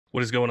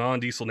What is going on,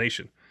 Diesel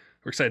Nation?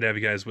 We're excited to have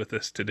you guys with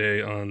us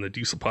today on the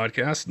Diesel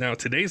Podcast. Now,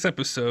 today's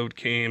episode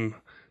came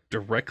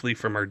directly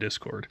from our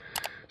Discord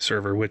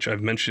server, which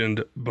I've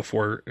mentioned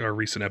before in our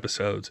recent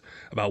episodes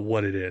about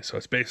what it is. So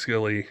it's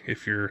basically,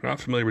 if you're not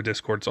familiar with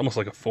Discord, it's almost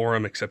like a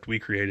forum, except we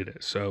created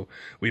it. So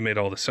we made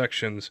all the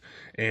sections,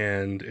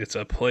 and it's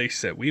a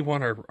place that we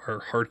want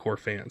our hardcore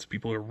fans,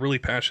 people who are really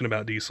passionate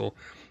about diesel,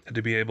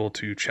 to be able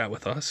to chat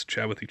with us,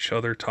 chat with each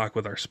other, talk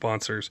with our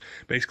sponsors.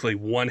 Basically,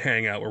 one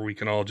hangout where we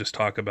can all just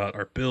talk about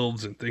our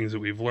builds and things that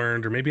we've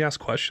learned, or maybe ask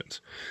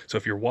questions. So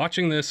if you're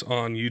watching this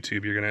on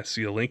YouTube, you're going to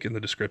see a link in the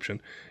description.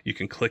 You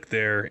can click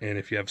there, and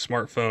if you have a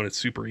smartphone, it's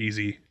super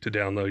easy to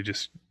download. You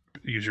just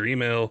use your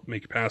email,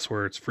 make your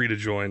password. It's free to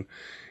join.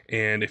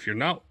 And if you're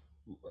not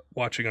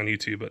watching on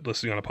YouTube but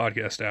listening on a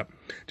podcast app,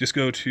 just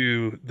go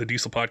to the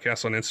Diesel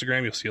Podcast on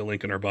Instagram. You'll see a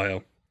link in our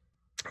bio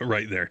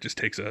right there. It just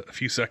takes a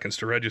few seconds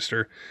to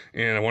register,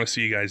 and I want to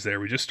see you guys there.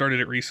 We just started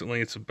it recently.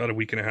 It's about a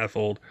week and a half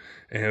old,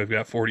 and we've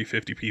got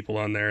 40-50 people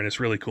on there, and it's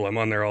really cool. I'm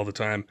on there all the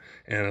time,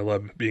 and I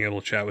love being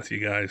able to chat with you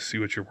guys, see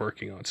what you're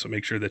working on. So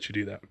make sure that you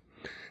do that.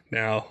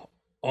 Now,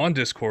 on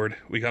Discord,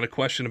 we got a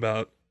question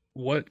about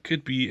what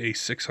could be a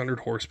 600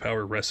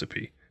 horsepower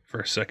recipe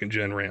for a second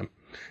gen Ram.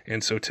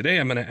 And so today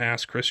I'm going to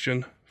ask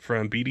Christian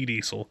from BD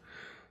Diesel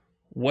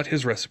what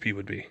his recipe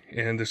would be.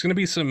 And there's going to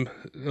be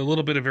a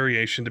little bit of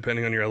variation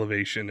depending on your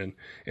elevation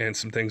and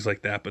some things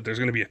like that, but there's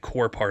going to be a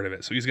core part of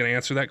it. So he's going to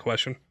answer that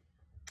question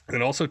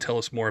and also tell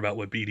us more about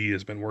what BD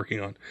has been working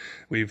on.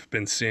 We've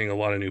been seeing a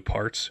lot of new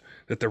parts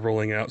that they're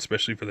rolling out,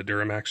 especially for the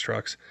Duramax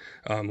trucks,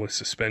 with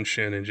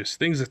suspension and just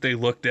things that they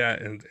looked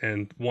at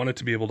and wanted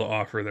to be able to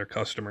offer their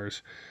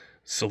customers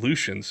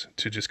solutions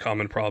to just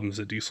common problems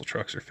that diesel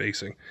trucks are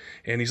facing.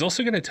 And he's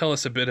also going to tell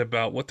us a bit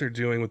about what they're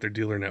doing with their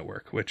dealer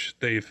network, which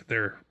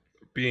they're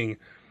being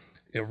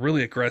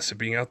really aggressive,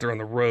 being out there on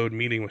the road,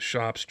 meeting with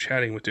shops,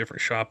 chatting with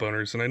different shop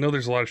owners. And I know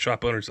there's a lot of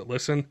shop owners that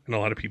listen and a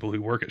lot of people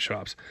who work at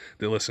shops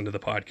that listen to the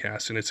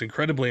podcast. And it's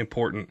incredibly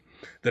important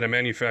that a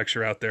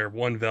manufacturer out there,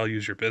 one,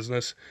 values your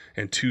business,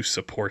 and two,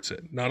 supports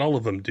it. Not all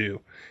of them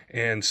do.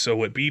 And so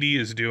what BD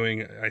is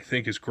doing, I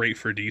think, is great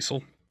for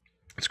diesel.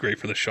 It's great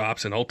for the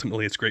shops, and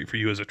ultimately it's great for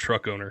you as a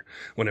truck owner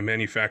when a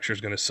manufacturer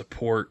is going to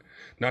support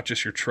not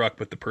just your truck,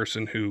 but the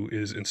person who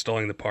is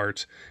installing the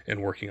parts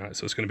and working on it.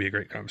 So it's going to be a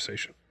great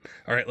conversation.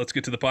 All right, let's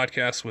get to the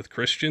podcast with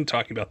Christian,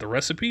 talking about the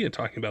recipe and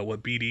talking about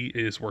what BD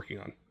is working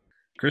on.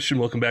 Christian,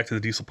 welcome back to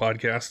the Diesel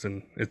Podcast,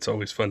 and it's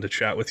always fun to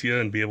chat with you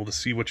and be able to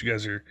see what you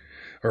guys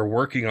are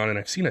working on. And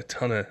I've seen a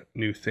ton of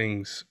new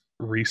things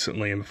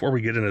recently, and before we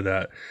get into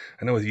that,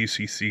 I know with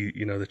UCC,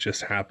 that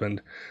just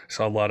happened, I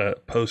saw a lot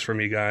of posts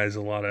from you guys,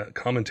 a lot of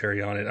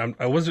commentary on it.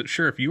 I wasn't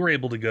sure if you were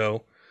able to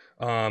go,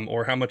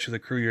 or how much of the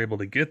crew you're able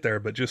to get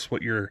there, but just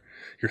what your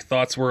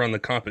thoughts were on the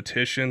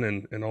competition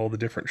and all the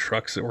different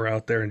trucks that were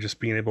out there, and just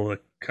being able to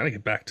kind of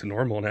get back to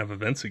normal and have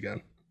events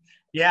again.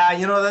 Yeah,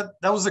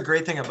 that was the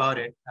great thing about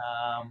it.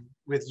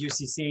 With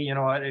UCC,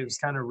 it was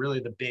kind of really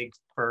the big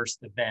first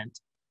event.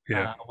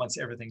 Yeah. Once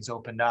everything's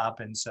opened up.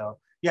 And so,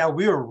 yeah,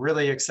 we were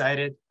really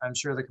excited. I'm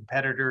sure the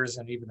competitors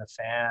and even the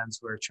fans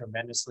were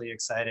tremendously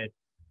excited.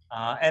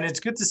 And it's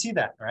good to see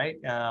that, right?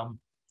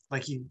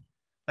 Like you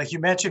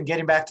mentioned,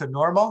 getting back to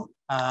normal.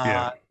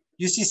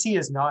 UCC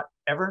is not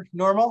ever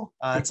normal.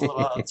 It's a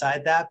little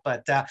outside that,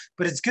 but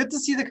it's good to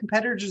see the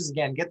competitors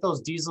again, get those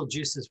diesel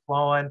juices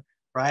flowing,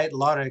 right? A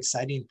lot of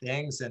exciting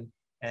things.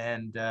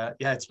 And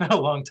yeah, it's been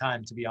a long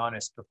time, to be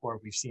honest,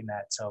 before we've seen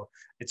that. So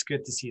it's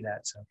good to see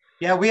that. So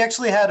yeah, we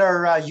actually had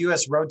our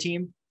U.S. road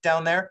team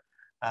down there.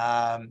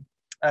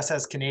 Us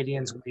as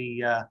Canadians,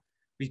 we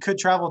could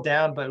travel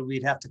down, but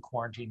we'd have to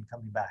quarantine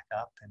coming back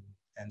up,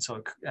 and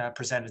so it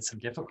presented some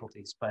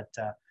difficulties. But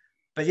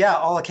yeah,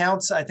 all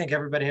accounts, I think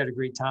everybody had a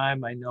great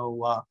time. I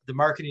know the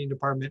marketing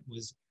department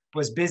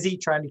was busy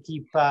trying to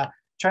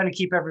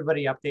keep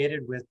everybody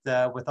updated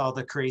with all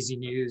the crazy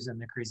news and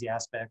the crazy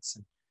aspects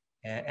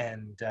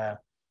and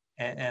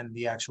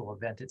the actual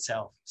event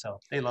itself.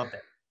 So they loved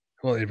it.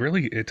 Well,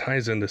 it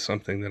ties into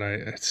something that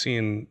I'd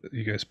seen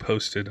you guys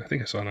posted. I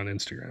think I saw it on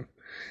Instagram,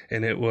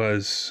 and it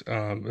was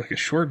like a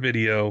short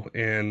video,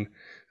 and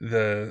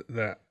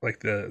the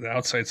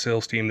outside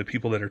sales team, the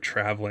people that are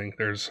traveling.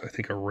 There's, I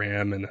think, a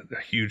Ram and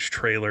a huge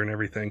trailer and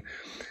everything,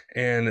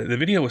 and the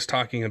video was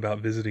talking about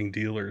visiting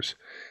dealers,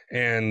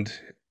 and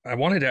I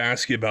wanted to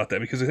ask you about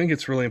that because I think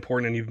it's really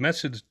important, and you've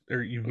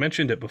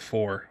mentioned it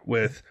before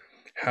with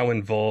how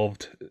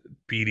involved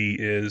BD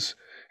is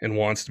and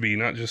wants to be,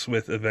 not just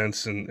with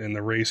events and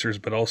the racers,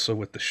 but also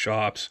with the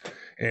shops.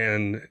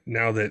 And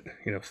now that,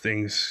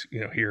 things,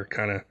 here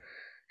kind of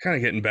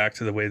getting back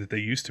to the way that they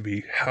used to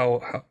be,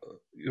 how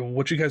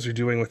what you guys are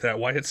doing with that,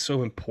 why it's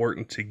so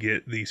important to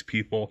get these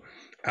people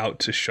out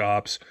to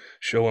shops,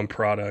 show them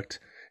product,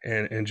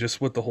 and just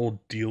what the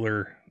whole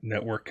dealer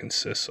network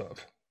consists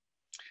of.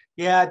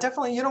 Yeah,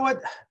 definitely. You know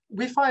what?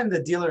 We find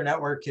the dealer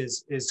network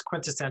is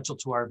quintessential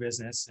to our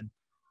business,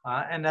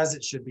 and as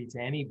it should be to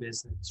any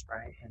business,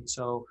 right? And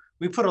so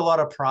we put a lot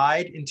of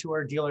pride into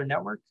our dealer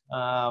network.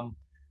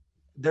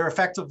 They're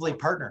effectively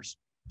partners,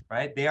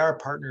 right? They are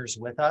partners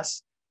with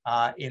us.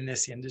 in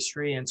this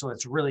industry. And so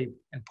it's really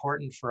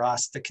important for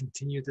us to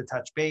continue to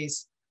touch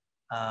base,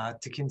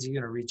 to continue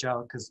to reach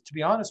out. Because to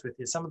be honest with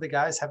you, some of the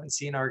guys haven't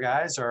seen our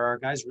guys, or our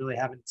guys really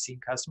haven't seen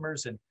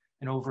customers in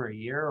over a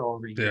year or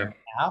over a year and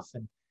a half.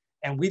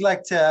 And we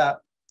like to,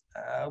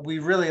 we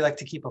really like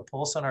to keep a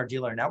pulse on our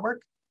dealer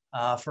network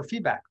for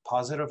feedback,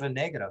 positive and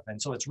negative.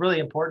 And so it's really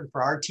important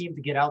for our team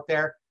to get out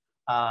there,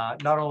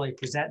 not only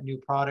present new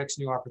products,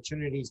 new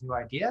opportunities, new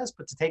ideas,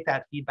 but to take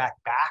that feedback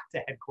back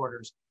to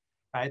headquarters,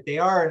 right? They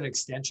are an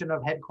extension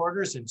of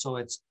headquarters. And so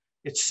it's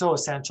so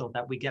essential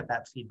that we get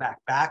that feedback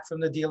back from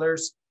the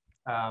dealers.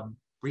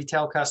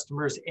 Retail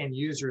customers and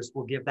users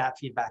will give that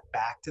feedback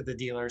back to the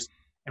dealers.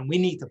 And we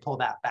need to pull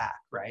that back,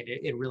 right?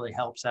 It really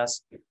helps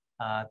us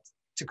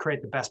to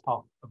create the best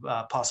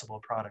possible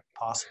product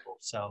possible.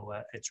 So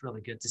it's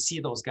really good to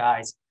see those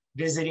guys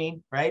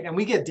visiting, right? And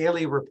we get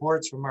daily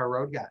reports from our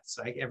road guys,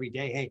 like every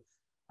day. Hey,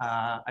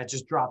 I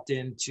just dropped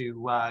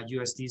into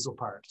US Diesel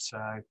Parts,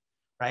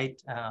 right?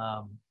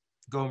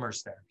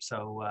 Gomer's there.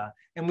 So,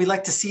 and we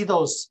like to see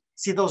those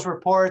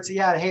reports.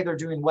 Yeah, hey, they're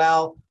doing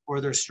well,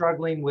 or they're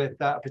struggling with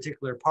a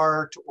particular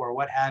part or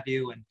what have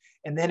you.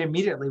 And then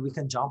immediately we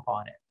can jump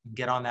on it and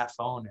get on that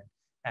phone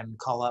and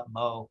call up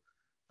Mo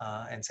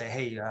and say,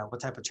 hey, what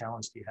type of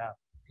challenge do you have?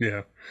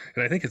 Yeah.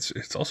 And I think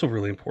it's also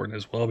really important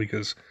as well,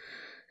 because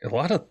a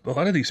lot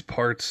of these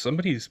parts,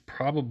 somebody's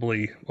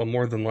probably, well,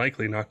 more than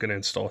likely not going to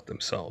install it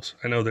themselves.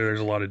 I know there's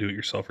a lot of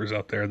do-it-yourselfers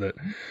out there that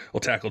will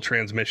tackle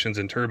transmissions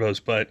and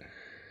turbos, but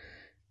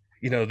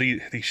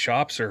these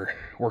shops are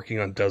working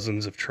on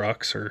dozens of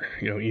trucks, or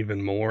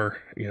even more,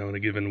 in a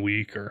given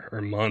week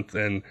or month,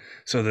 and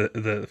so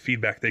the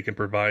feedback they can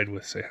provide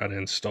with, say, how to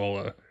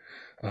install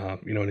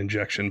an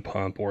injection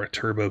pump or a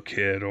turbo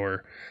kit,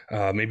 or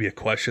maybe a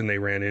question they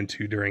ran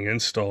into during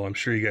install. I'm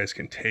sure you guys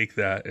can take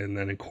that and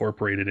then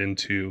incorporate it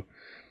into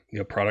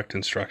product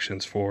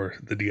instructions for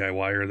the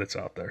DIYer that's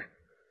out there.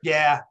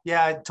 Yeah,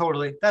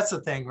 totally. That's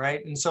the thing,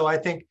 right? And so I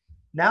think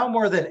now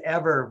more than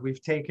ever,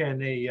 we've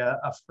taken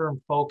a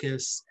firm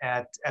focus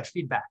at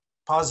feedback,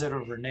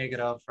 positive or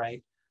negative,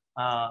 right?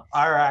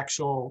 Our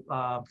actual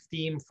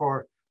theme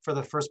for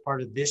the first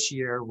part of this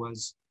year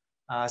was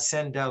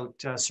send out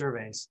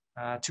surveys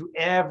to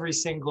every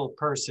single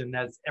person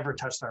that's ever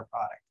touched our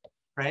product,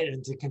 right?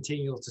 And to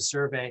continue to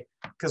survey,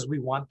 because we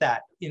want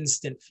that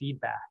instant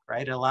feedback,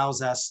 right? It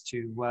allows us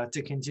to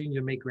continue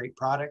to make great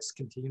products,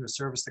 continue to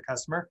service the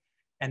customer.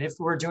 And if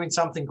we're doing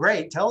something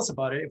great, tell us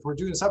about it. If we're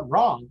doing something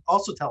wrong,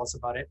 also tell us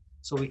about it,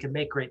 so we can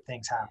make great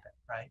things happen,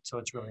 right? So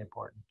it's really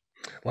important.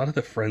 A lot of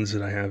the friends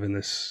that I have in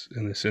this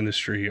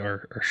industry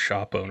are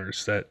shop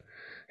owners that,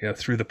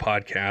 through the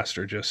podcast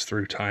or just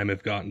through time,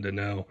 have gotten to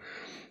know.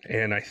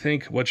 And I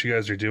think what you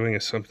guys are doing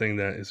is something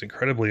that is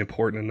incredibly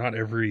important, and not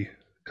every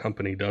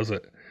company does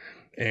it.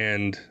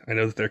 And I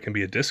know that there can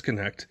be a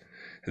disconnect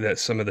that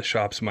some of the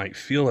shops might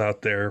feel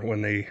out there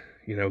when they,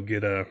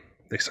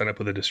 they sign up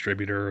with a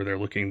distributor, or they're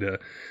looking to,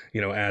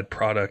 add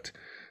product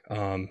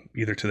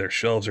either to their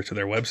shelves or to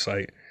their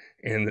website.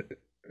 And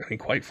I mean,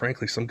 quite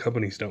frankly, some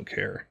companies don't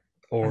care.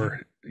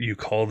 Or you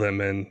call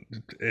them, and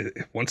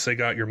once they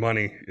got your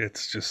money,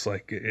 it's just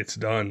like, it's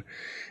done.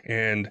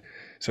 And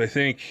so I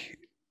think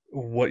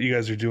what you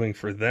guys are doing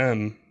for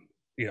them,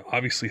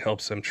 obviously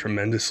helps them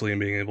tremendously in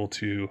being able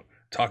to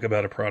talk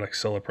about a product,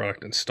 sell a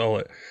product, install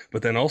it.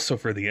 But then also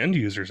for the end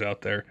users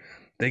out there,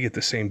 they get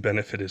the same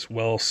benefit as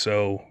well.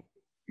 So,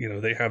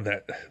 they have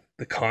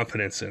the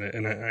confidence in it.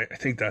 And I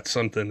think that's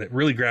something that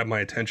really grabbed my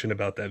attention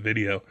about that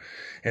video,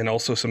 and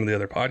also some of the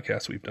other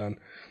podcasts we've done,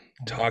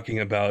 talking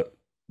about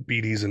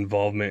BD's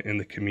involvement in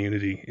the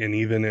community, and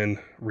even in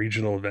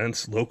regional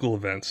events, local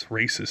events,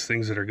 races,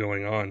 things that are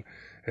going on.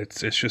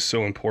 It's just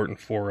so important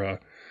for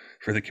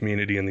the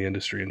community and the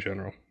industry in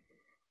general.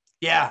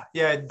 Yeah,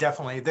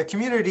 definitely. The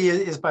community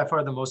is by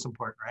far the most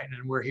important, right?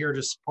 And we're here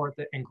to support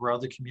and grow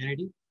the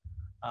community.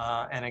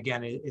 And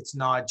again, it's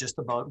not just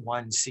about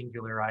one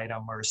singular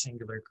item or a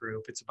singular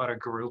group. It's about a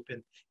group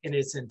in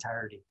its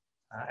entirety.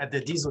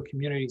 The diesel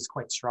community is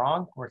quite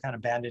strong. We're kind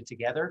of banded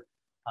together,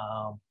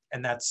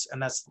 and that's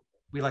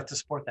we like to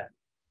support that.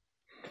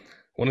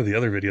 One of the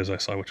other videos I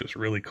saw, which was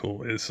really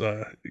cool, is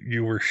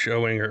you were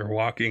showing or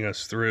walking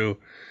us through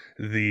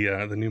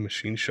the new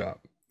machine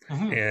shop.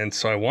 Mm-hmm. And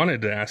so I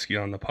wanted to ask you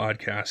on the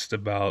podcast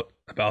about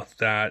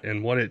that,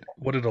 and what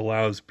it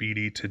allows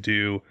BD to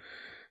do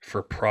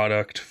for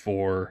product,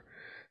 for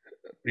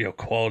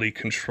quality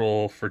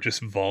control, for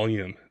just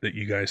volume that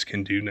you guys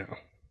can do now.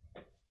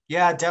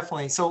 Yeah,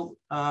 definitely. So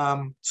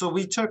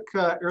we took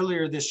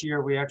earlier this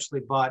year, we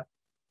actually bought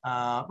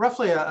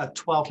roughly a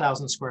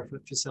 12,000 square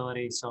foot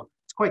facility. So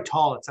it's quite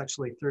tall. It's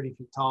actually 30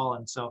 feet tall.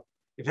 And so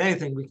if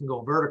anything, we can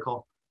go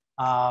vertical.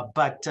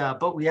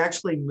 But we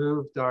actually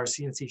moved our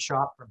CNC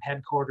shop from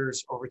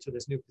headquarters over to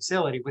this new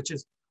facility, which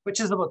is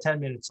about 10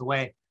 minutes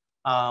away.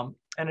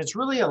 And it's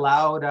really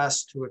allowed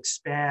us to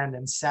expand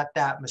and set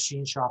that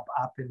machine shop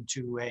up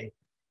into a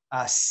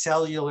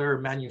cellular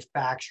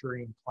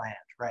manufacturing plant,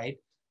 right?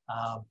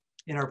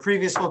 In our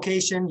previous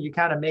location, you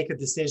kind of make a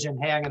decision,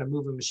 hey, I'm going to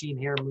move a machine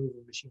here, move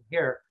a machine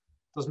here.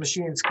 those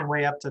machines can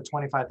weigh up to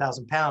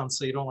 25,000 pounds,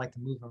 so you don't like to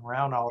move them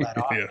around all that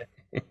often.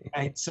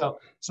 Right? So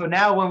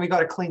now when we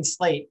got a clean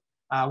slate,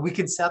 we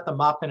can set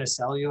them up in a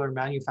cellular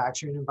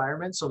manufacturing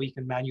environment, so we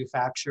can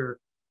manufacture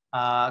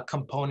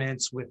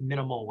components with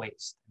minimal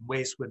waste.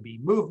 Waste would be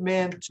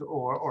movement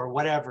or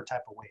whatever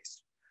type of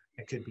waste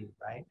it could be,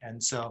 right?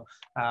 And so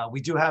we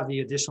do have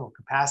the additional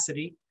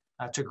capacity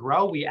to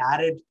grow. We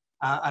added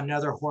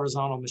another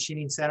horizontal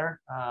machining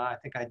center. I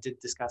think I did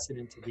discuss it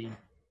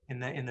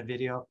in the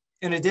video.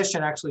 In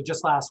addition, actually,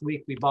 just last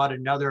week we bought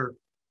another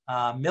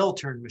mill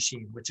turn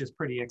machine, which is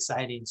pretty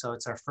exciting. So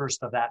it's our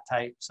first of that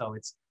type. So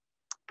it's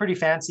pretty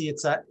fancy.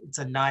 It's a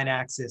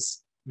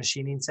 9-axis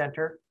machining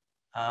center.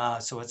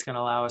 So it's going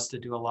to allow us to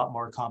do a lot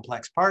more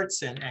complex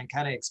parts and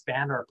kind of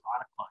expand our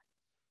product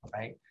line,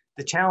 right?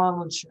 The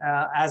challenge,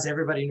 as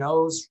everybody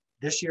knows,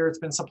 this year it's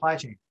been supply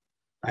chain,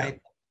 right? Yeah.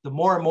 The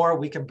more and more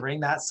we can bring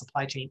that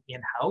supply chain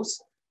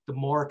in-house, the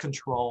more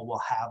control we'll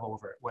have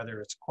over it, whether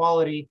it's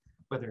quality,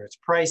 whether it's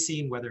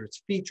pricing, whether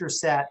it's feature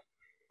set,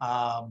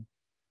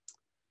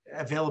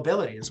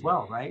 availability as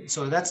well, right?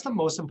 So that's the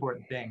most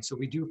important thing. So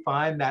we do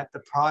find that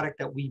the product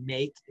that we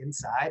make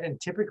inside,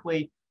 and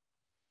typically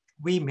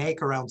we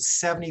make around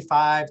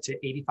 75 to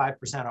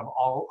 85% of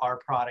all our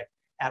product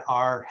at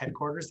our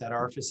headquarters, at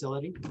our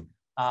facility.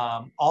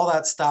 All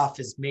that stuff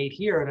is made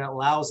here, and it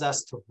allows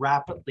us to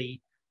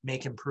rapidly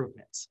make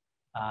improvements.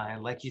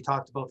 And like you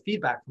talked about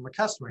feedback from a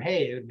customer,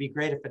 hey, it would be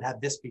great if it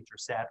had this feature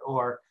set,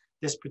 or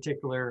this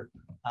particular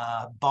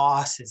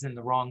boss is in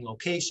the wrong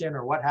location,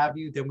 or what have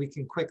you, then we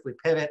can quickly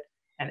pivot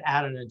and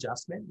add an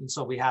adjustment. And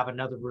so we have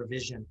another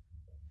revision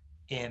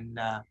in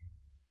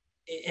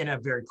a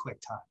very quick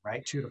time,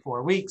 right? 2 to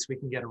 4 weeks, we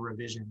can get a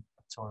revision,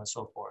 so on and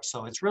so forth.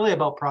 So it's really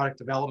about product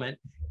development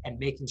and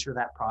making sure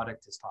that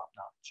product is top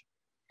notch.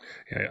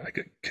 Yeah, I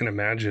can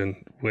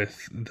imagine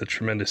with the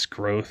tremendous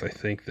growth, I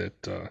think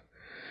that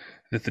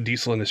that the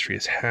diesel industry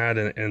has had,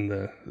 and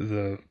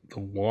the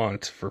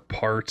want for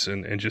parts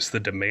and just the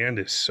demand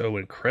is so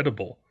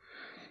incredible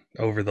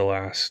over the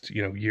last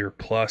year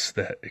plus,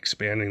 that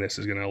expanding this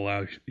is going to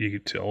allow you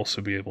to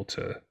also be able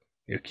to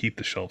keep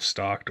the shelf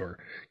stocked, or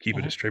keep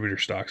a distributor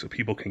stocked, so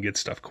people can get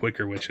stuff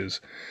quicker, which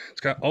is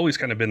always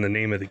kind of been the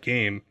name of the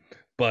game.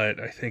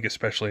 But I think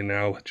especially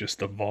now with just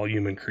the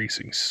volume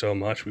increasing so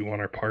much, we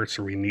want our parts,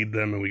 or we need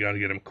them, and we got to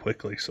get them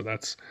quickly. So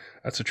that's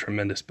a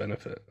tremendous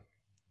benefit.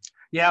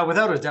 Yeah,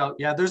 without a doubt.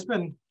 Yeah, there's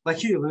been,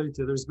 like you alluded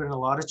to, there's been a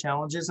lot of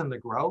challenges in the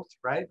growth,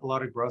 right? A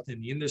lot of growth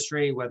in the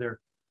industry, whether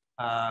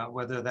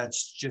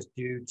that's just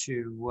due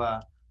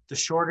to the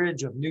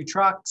shortage of new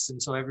trucks,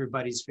 and so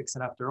everybody's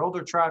fixing up their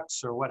older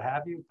trucks or what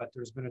have you. But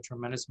there's been a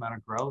tremendous amount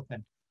of growth,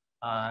 and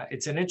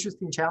it's an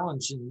interesting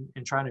challenge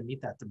in trying to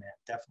meet that demand,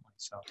 definitely.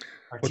 So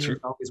our team is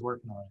always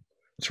working on it.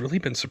 What's really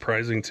been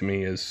surprising to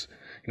me is,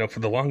 for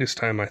the longest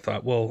time I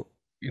thought, well,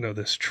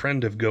 this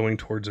trend of going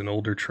towards an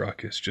older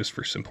truck is just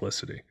for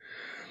simplicity.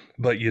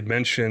 But you'd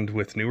mentioned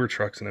with newer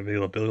trucks and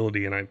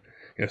availability, and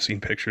I've seen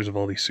pictures of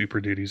all these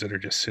Super Duties that are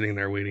just sitting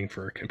there waiting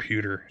for a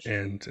computer,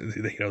 and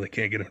they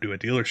can't get them to a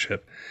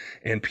dealership,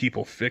 and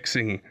people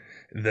fixing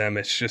them.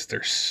 It's just,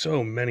 there's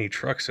so many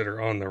trucks that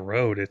are on the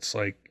road. It's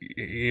like,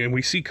 and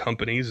we see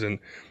companies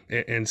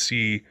and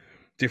see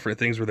different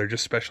things where they're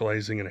just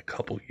specializing in a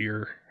couple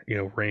year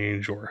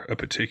range, or a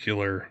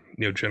particular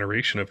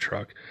generation of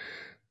truck.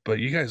 But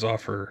you guys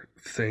offer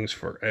things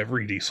for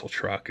every diesel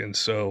truck, and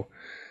so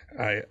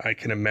I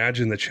can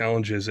imagine the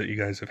challenges that you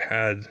guys have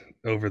had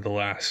over the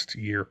last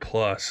year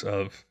plus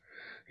of,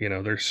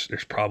 there's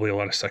probably a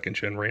lot of second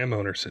gen Ram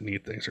owners that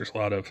need things. There's a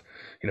lot of,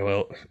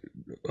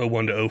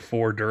 01 to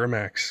 04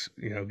 Duramax,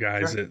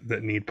 guys sure,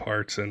 that need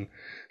parts. And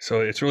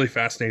so it's really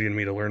fascinating to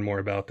me to learn more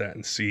about that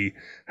and see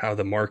how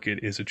the market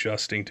is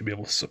adjusting to be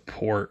able to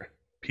support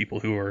people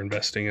who are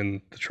investing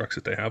in the trucks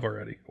that they have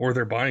already, or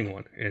they're buying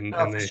one and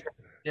they sure,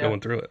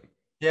 going through it.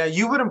 Yeah,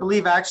 you wouldn't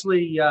believe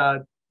actually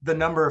the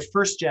number of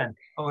first gen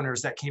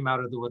owners that came out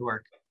of the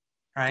woodwork,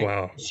 right?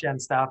 Wow. First gen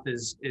stuff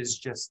is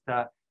just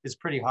is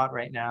pretty hot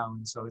right now,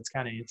 and so it's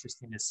kind of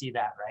interesting to see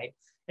that, right?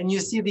 And you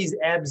see these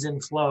ebbs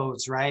and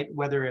flows, right?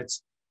 Whether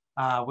it's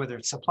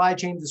supply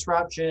chain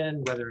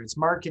disruption, whether it's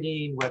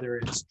marketing, whether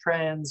it's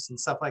trends and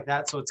stuff like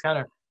that. So it's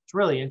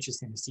really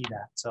interesting to see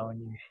that. So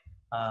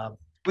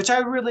which I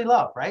really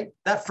love, right?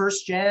 That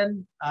first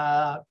gen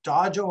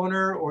Dodge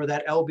owner, or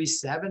that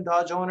LB7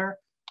 Dodge owner,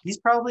 he's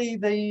probably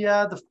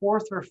the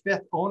fourth or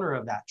fifth owner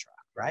of that truck,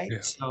 right?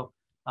 Yeah. So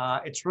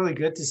it's really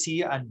good to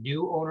see a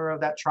new owner of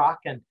that truck,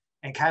 and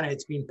kind of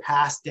it's being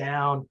passed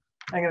down.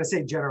 I'm going to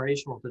say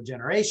generational to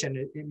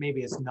generation.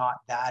 Maybe it's not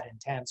that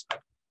intense,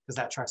 but because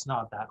that truck's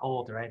not that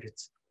old, right?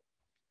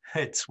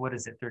 It's what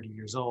is it, 30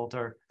 years old,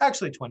 or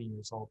actually 20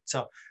 years old.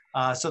 So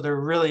so there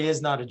really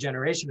is not a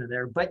generation in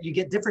there, but you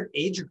get different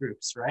age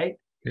groups, right?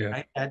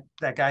 Yeah. Right?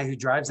 That guy who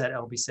drives that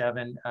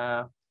LB7,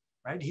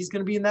 right? He's going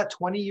to be in that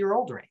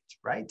 20-year-old range,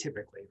 right?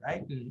 Typically,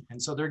 right?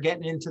 And so they're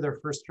getting into their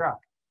first truck.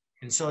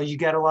 And so you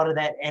get a lot of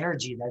that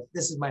energy that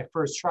this is my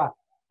first truck.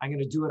 I'm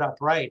going to do it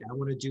upright. I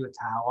want to do it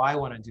how I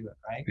want to do it,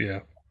 right? Yeah.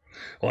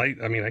 Well,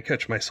 I mean, I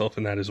catch myself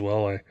in that as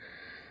well.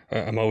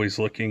 I'm always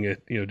looking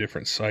at,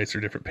 different sites or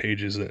different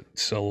pages that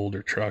sell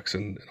older trucks,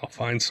 and I'll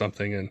find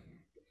something, and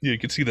you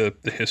can see the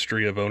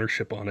history of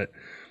ownership on it.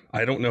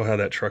 I don't know how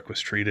that truck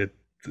was treated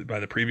by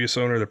the previous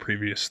owner, the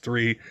previous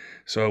three.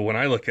 So when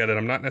I look at it,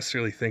 I'm not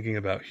necessarily thinking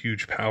about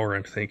huge power.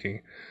 I'm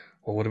thinking,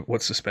 well,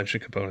 what suspension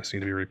components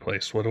need to be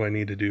replaced? What do I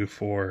need to do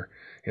for,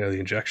 the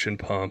injection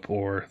pump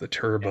or the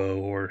turbo,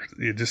 or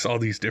just all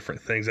these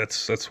different things?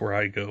 That's where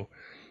I go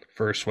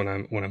first when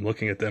I'm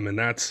looking at them. And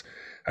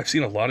I've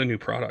seen a lot of new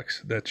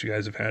products that you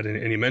guys have had,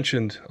 and you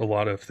mentioned a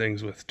lot of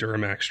things with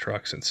Duramax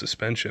trucks and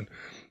suspension.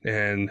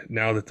 And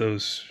now that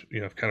those,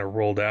 have kind of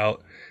rolled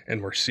out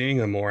and we're seeing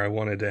them more, I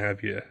wanted to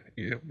have you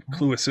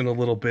clue us in a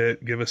little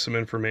bit, give us some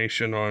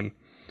information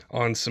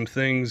on some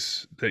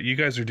things that you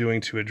guys are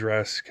doing to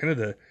address kind of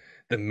the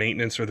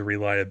maintenance or the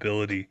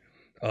reliability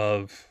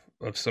of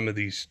some of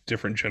these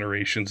different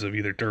generations of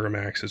either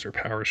Duramaxes or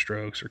Power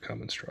Strokes or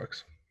Cummins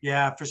trucks.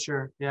 Yeah, for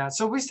sure. Yeah.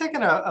 So we've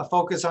taken a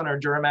focus on our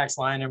Duramax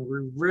line, and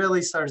we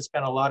really started to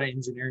spend a lot of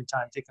engineering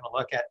time taking a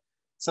look at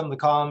some of the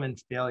common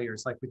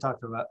failures. Like we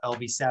talked about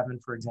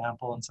LV7, for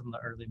example, and some of the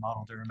early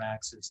model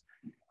Duramaxes.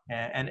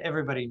 And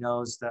everybody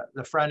knows that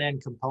the front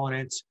end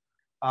components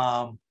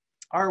are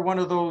one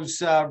of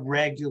those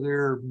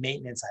regular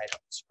maintenance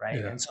items, right?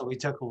 Yeah. And so we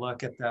took a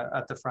look at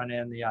the front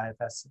end, the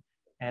IFS,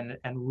 and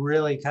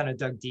really kind of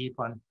dug deep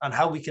on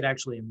how we could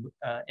actually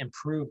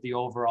improve the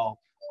overall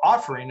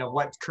offering of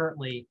what's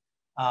currently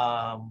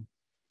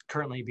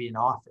being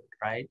offered,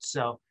 right?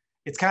 So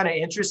it's kind of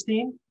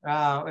interesting.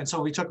 And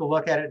so we took a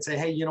look at it and say,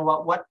 hey, you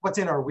know what's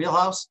in our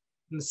wheelhouse?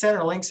 And the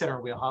center link's in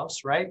our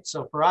wheelhouse, right?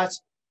 So for us,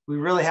 we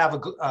really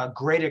have a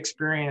great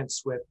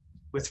experience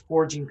with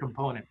forging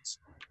components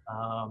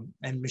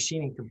and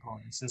machining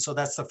components. And so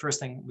that's the first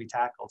thing we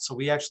tackled. So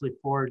we actually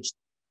forged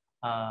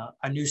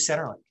a new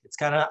center link. It's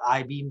kind of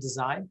I-beam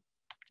design.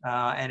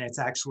 And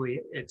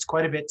it's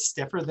quite a bit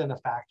stiffer than the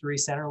factory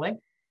center link,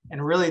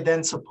 and really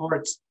then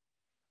supports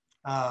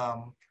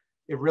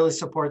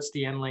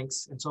the end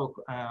links. And so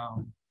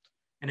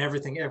and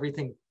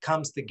everything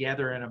comes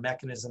together in a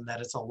mechanism that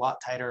it's a lot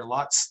tighter, a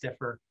lot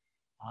stiffer.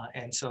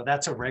 And so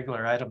that's a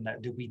regular item that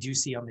we do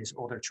see on these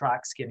older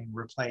trucks getting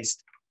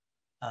replaced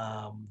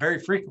very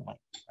frequently,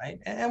 right?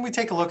 And we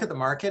take a look at the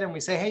market and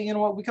we say, hey, you know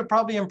what, we could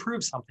probably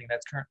improve something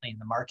that's currently in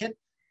the market.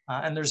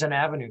 And there's an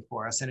avenue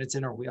for us, and it's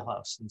in our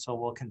wheelhouse. And so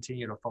we'll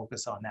continue to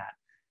focus on that.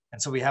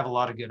 And so we have a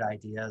lot of good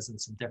ideas and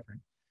some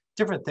different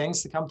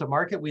things to come to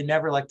market. We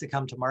never like to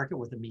come to market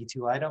with a Me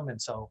Too item.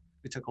 And so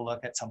we took a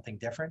look at something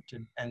different.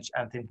 And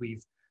I think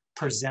we've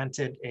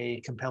presented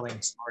a compelling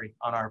story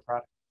on our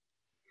product.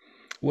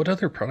 What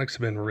other products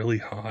have been really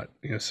hot,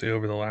 say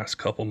over the last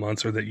couple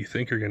months, or that you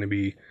think there's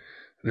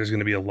going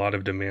to be a lot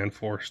of demand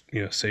for,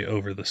 say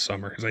over the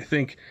summer? Because I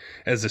think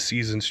as the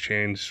seasons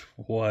change,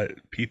 what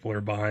people are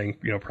buying,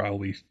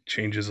 probably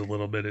changes a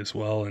little bit as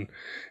well. And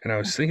I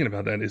was thinking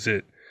about that. Is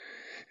it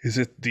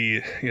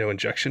the,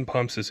 injection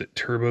pumps? Is it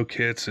turbo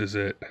kits? Is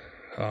it,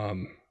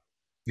 I'm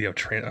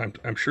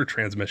sure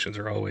transmissions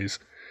are always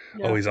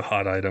a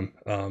hot item.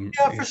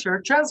 For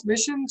sure.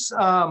 Transmissions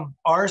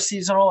are a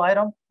seasonal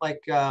item.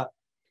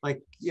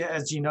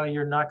 As you know,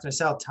 you're not going to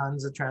sell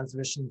tons of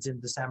transmissions in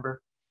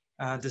December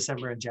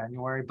and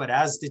January. But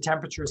as the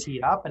temperatures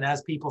heat up and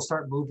as people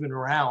start moving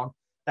around,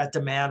 that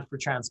demand for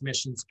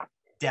transmissions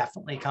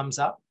definitely comes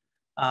up.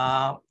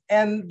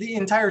 And the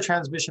entire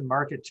transmission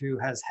market too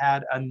has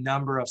had a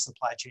number of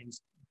supply chain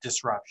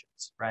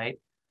disruptions, right?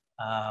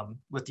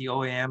 With the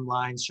OEM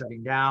lines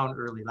shutting down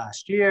early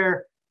last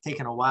year,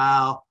 taking a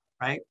while,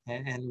 right?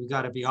 And we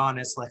got to be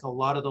honest, like a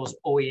lot of those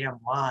OEM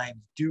lines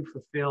do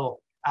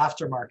fulfill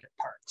aftermarket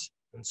parts.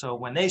 And so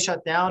when they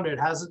shut down, it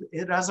has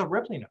a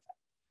rippling effect.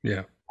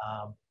 Yeah.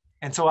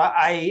 And so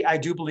I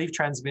do believe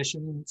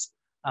transmissions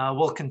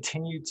will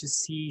continue to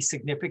see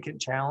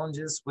significant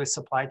challenges with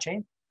supply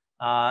chain,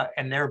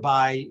 and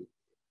thereby,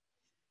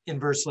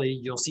 inversely,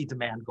 you'll see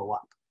demand go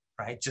up,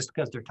 right? Just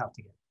because they're tough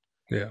to get.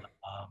 Yeah.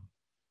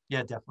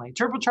 Yeah, definitely.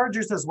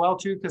 Turbochargers as well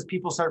too, because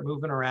people start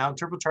moving around.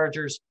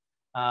 Turbochargers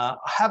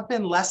have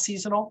been less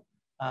seasonal.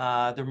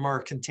 They're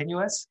more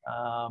continuous,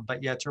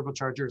 but yeah,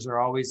 turbochargers are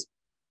always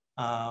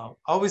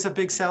a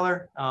big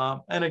seller.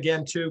 And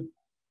again, too,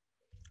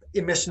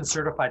 emission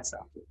certified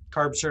stuff,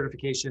 carb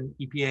certification,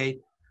 EPA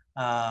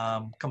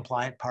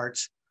compliant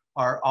parts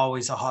are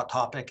always a hot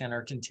topic and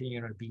are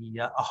continuing to be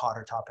a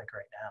hotter topic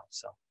right now.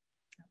 So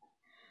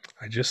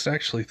I just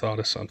actually thought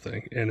of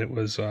something, and it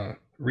was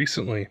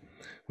recently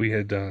we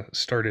had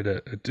started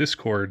a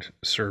Discord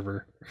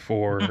server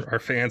for our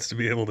fans to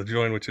be able to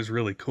join, which is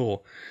really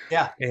cool.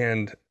 Yeah.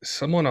 And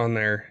someone on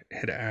there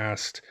had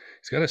asked,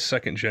 he's got a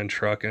second gen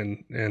truck,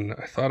 and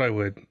I thought I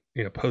would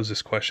pose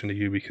this question to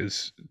you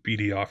because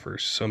BD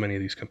offers so many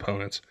of these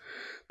components,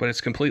 but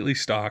it's completely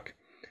stock,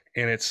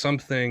 and it's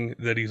something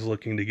that he's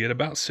looking to get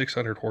about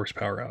 600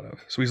 horsepower out of.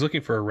 So he's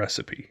looking for a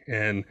recipe,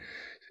 and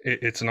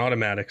it's an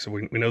automatic, so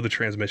we know the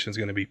transmission is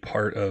going to be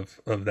part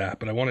of that.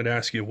 But I wanted to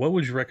ask you, what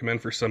would you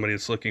recommend for somebody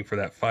that's looking for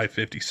that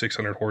 550,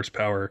 600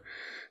 horsepower,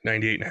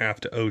 98.5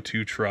 to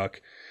 02 truck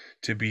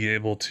to be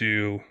able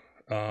to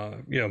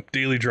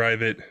daily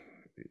drive it.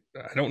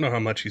 I don't know how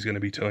much he's going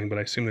to be towing, but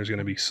I assume there's going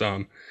to be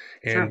some,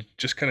 and Sure.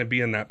 just kind of be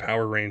in that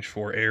power range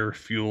for air,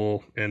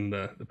 fuel, and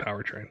the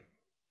powertrain.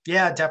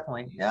 Yeah,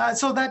 definitely. Yeah,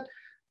 so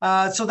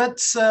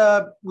that's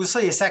we'll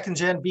say a second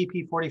gen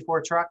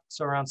VP44 truck,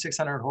 so around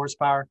 600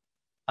 horsepower.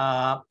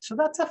 So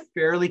that's a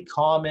fairly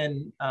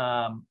common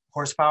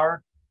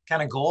horsepower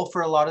kind of goal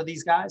for a lot of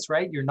these guys,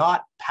 right? You're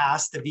not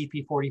past the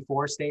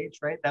VP44 stage,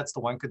 right? That's the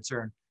one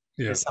concern.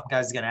 Yeah. Is some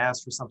guys going to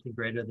ask for something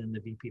greater than the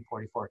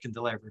VP44 can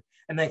deliver,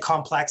 and then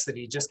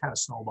complexity just kind of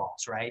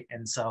snowballs, right?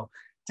 And so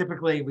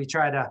typically we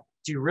try to,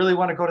 do you really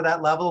want to go to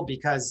that level,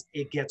 because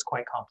it gets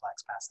quite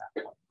complex past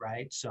that point,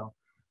 right? So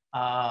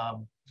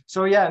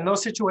yeah, in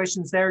those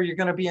situations there, you're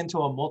going to be into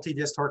a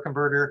multi-disc torque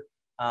converter,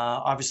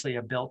 obviously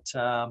a built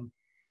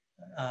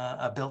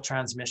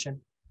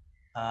transmission.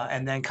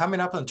 And then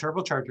coming up on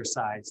turbocharger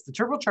size, the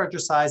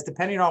turbocharger size,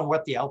 depending on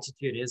what the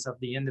altitude is of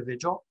the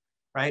individual,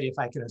 right? If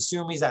I can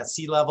assume he's at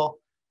sea level,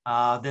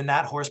 then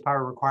that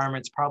horsepower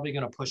requirement is probably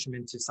going to push him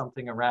into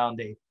something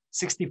around a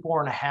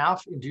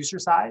 64.5 inducer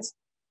size.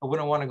 I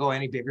wouldn't want to go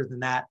any bigger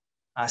than that,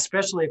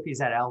 especially if he's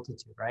at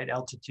altitude, right?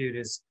 Altitude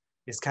is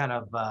kind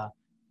of a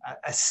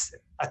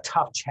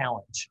tough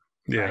challenge.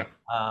 Yeah.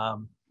 Right?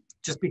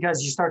 Just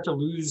because you start to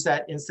lose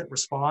that instant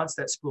response,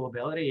 that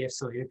spoolability.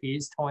 If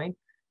he's towing,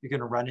 you're going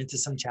to run into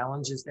some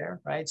challenges there,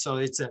 right? So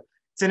it's an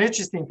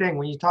interesting thing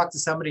when you talk to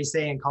somebody,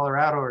 say in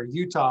Colorado or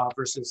Utah,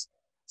 versus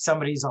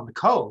somebody's on the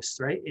coast,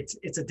 right?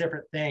 It's a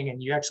different thing,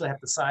 and you actually have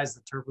to size the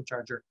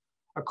turbocharger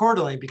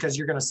accordingly, because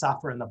you're going to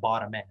suffer in the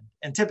bottom end.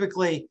 And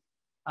typically,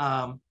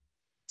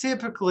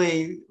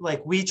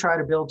 like, we try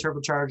to build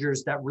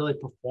turbochargers that really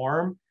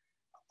perform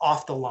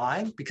off the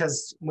line,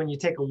 because when you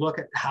take a look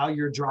at how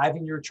you're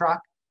driving your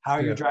truck, how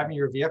you're driving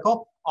your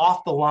vehicle,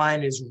 off the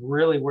line is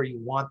really where you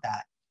want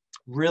that,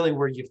 really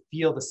where you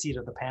feel the seat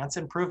of the pants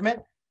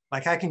improvement.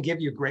 Like, I can give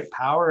you great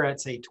power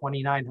at, say,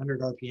 2,900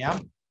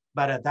 RPM,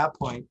 but at that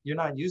point, you're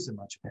not using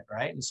much of it,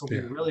 right? And so we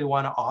really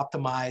want to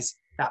optimize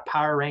that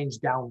power range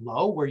down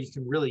low, where you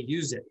can really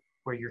use it,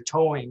 where you're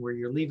towing, where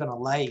you're leaving a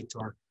light,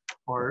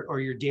 or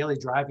you're daily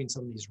driving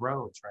some of these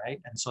roads,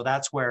 right? And so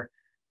that's where,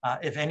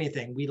 if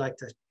anything, we like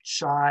to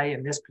shy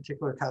in this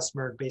particular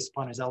customer, based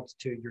upon his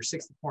altitude, you're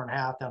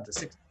 64.5 down to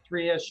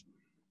 63-ish.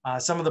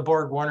 Some of the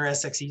Borg Warner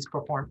SXEs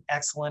perform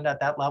excellent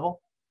at that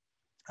level.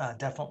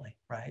 Definitely,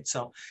 right?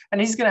 So, and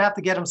he's going to have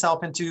to get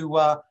himself into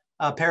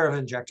a pair of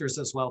injectors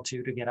as well,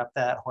 too, to get up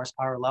that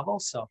horsepower level.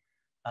 So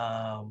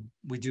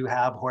we do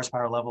have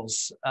horsepower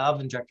levels of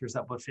injectors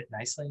that would fit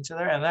nicely into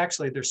there. And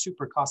actually, they're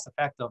super cost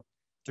effective.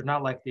 They're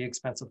not like the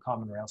expensive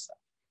common rail stuff.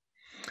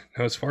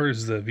 Now, as far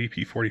as the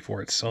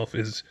VP44 itself,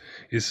 is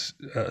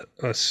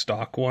a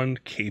stock one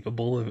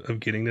capable of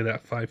getting to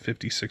that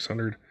 550,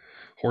 600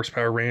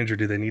 horsepower range, or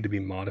do they need to be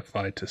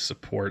modified to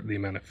support the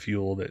amount of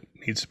fuel that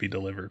needs to be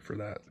delivered for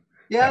that?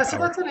 Yeah, so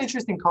that's an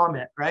interesting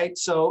comment, right?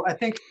 So I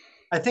think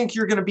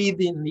you're going to be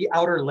in the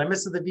outer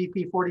limits of the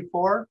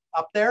VP44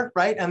 up there,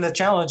 right? And the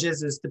challenge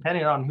is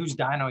depending on whose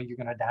dyno you're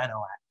going to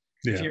dyno at.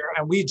 Yeah.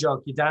 And we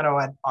joke, you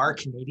dyno at our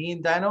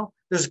Canadian dyno,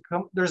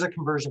 there's a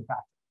conversion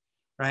factor,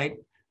 right?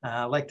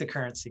 Like the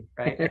currency,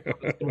 right?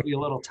 It's going to be a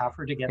little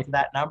tougher to get to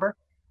that number.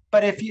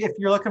 But if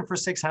you're looking for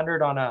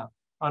 600 on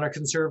a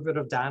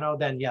conservative dyno,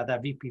 then yeah,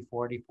 that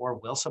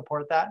VP44 will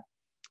support that.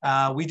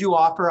 We do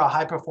offer a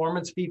high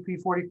performance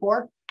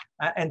VP44.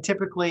 And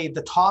typically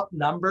the top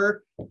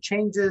number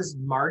changes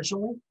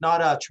marginally,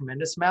 not a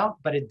tremendous amount,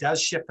 but it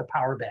does shift the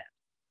power band,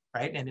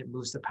 right? And it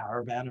moves the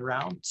power band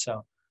around.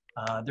 So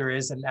there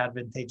is an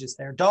advantageous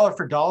there. Dollar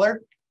for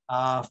dollar,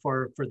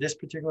 for this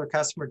particular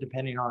customer,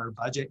 depending on her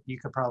budget, you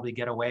could probably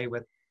get away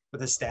with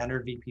a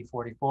standard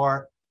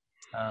VP44,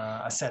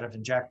 a set of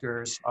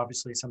injectors,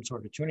 obviously some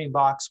sort of tuning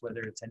box,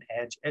 whether it's an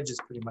edge. Edge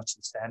is pretty much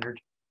the standard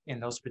in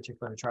those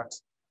particular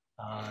trucks.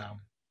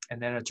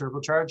 And then a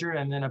turbocharger,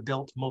 and then a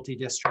built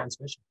multi-disc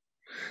transmission.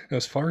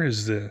 As far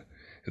as the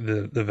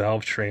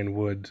valve train,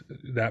 would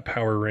that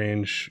power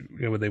range,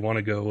 would they want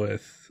to go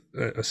with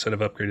a set of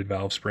upgraded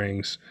valve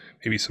springs,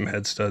 maybe some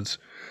head studs,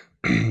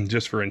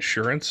 just for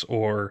insurance,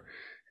 or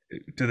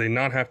do they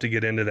not have to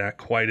get into that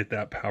quite at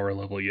that power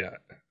level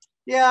yet?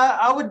 Yeah,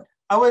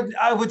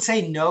 I would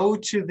say no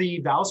to the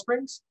valve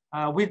springs.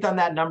 We've done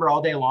that number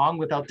all day long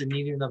without the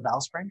needing of the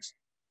valve springs,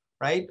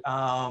 right?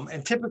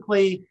 And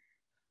typically,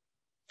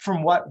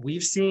 from what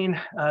we've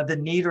seen, the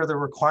need or the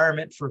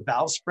requirement for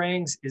valve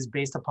springs is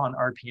based upon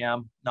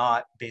RPM,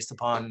 not based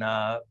upon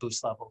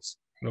boost levels.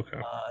 Okay.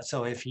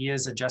 So if he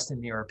is adjusting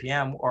the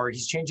RPM or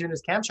he's changing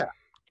his camshaft,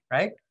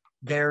 right,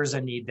 there's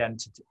a need then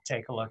to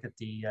take a look at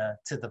the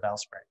valve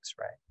springs,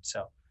 right?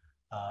 So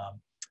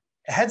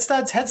head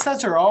studs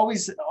are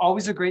always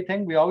a great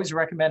thing. We always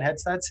recommend head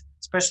studs,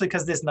 especially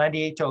because this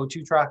 98 to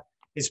 02 truck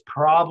is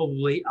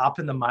probably up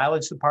in the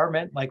mileage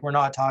department. Like, we're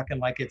not talking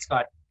like it's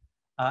got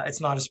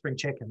it's not a spring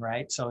chicken,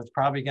 right? So it's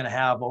probably going to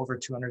have over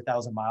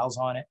 200,000 miles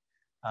on it.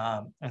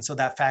 And so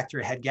that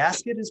factory head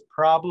gasket has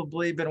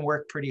probably been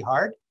worked pretty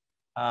hard.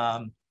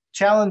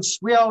 Challenge,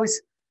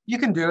 you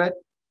can do it.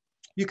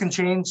 You can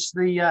change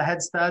the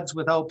head studs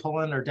without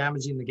pulling or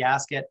damaging the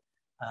gasket.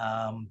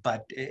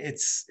 But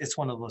it's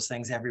one of those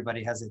things,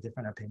 everybody has a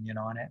different opinion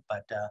on it,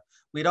 but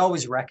we'd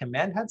always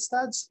recommend head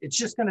studs. It's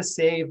just going to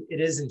save, it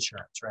is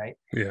insurance, right?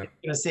 Yeah. It's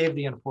going to save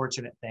the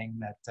unfortunate thing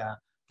that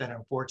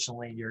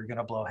unfortunately you're going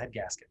to blow a head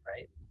gasket,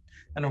 right?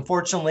 And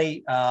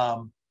unfortunately,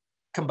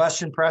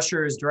 combustion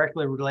pressure is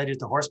directly related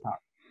to horsepower,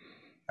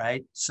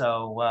 right?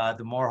 So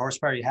the more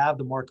horsepower you have,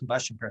 the more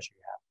combustion pressure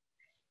you have.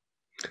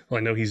 Well,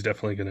 I know he's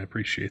definitely going to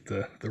appreciate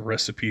the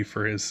recipe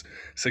for his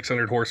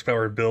 600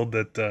 horsepower build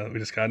that we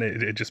just got.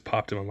 It just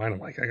popped in my mind. I'm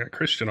like, I got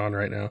Christian on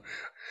right now.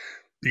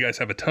 You guys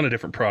have a ton of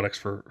different products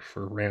for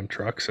Ram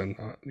trucks, and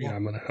Yeah.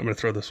 I'm gonna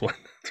throw this one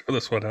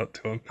out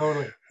to him.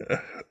 Totally.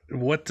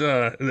 What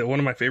one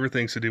of my favorite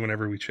things to do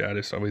whenever we chat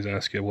is to always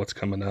ask you what's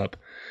coming up,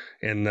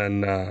 and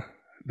then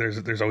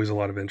there's always a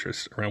lot of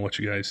interest around what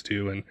you guys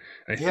do, and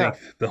I think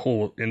the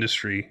whole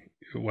industry,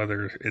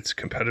 whether it's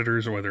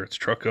competitors or whether it's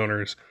truck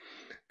owners,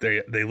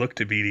 they look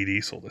to BD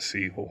Diesel to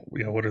see, well,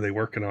 what are they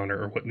working on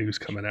or what news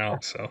coming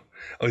out. So I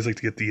always like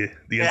to get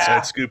the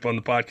inside scoop on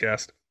the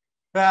podcast.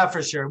 Yeah,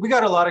 for sure. We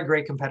got a lot of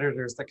great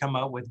competitors that come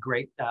out with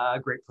great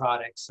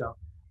products. So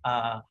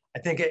I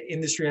think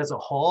industry as a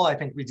whole, I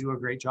think we do a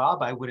great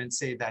job. I wouldn't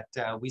say that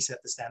we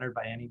set the standard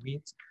by any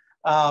means.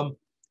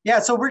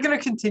 So we're going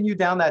to continue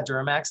down that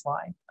Duramax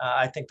line.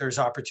 I think there's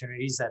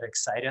opportunities that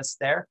excite us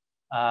there.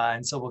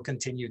 And so we'll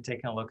continue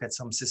taking a look at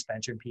some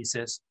suspension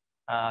pieces.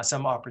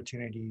 Some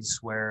opportunities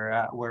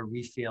where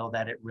we feel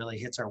that it really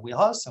hits our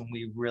wheelhouse and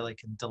we really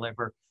can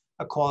deliver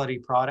a quality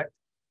product.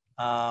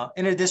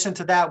 In addition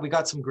to that, we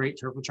got some great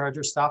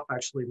turbocharger stuff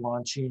actually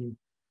launching.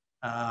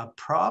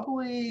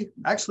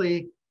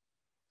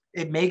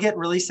 It may get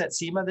released at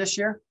SEMA this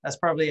year. That's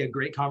probably a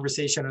great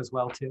conversation as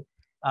well too.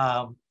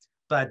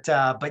 But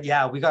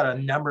yeah, we got a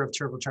number of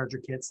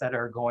turbocharger kits that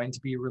are going to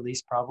be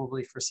released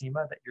probably for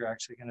SEMA that you're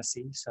actually going to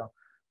see. So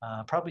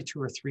probably 2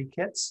 or 3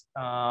 kits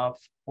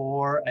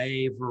for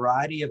a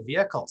variety of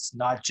vehicles,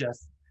 not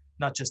just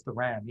the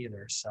Ram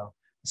either. So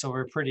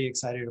we're pretty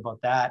excited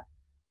about that.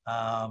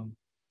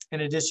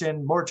 In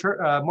addition,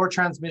 more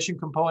transmission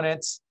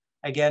components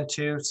again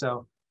too.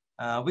 So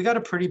we got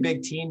a pretty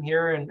big team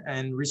here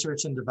and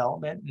research and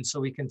development, and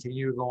so we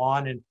continue to go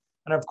on and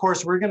of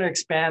course we're going to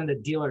expand the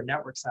dealer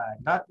network side.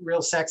 Not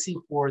real sexy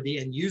for the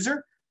end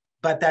user,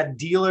 but that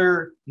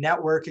dealer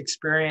network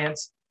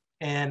experience.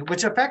 And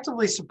which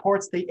effectively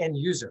supports the end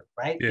user,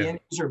 right? Yeah. The end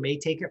user may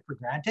take it for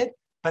granted,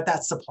 but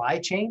that supply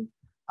chain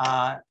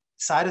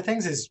side of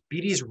things is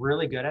BD's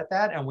really good at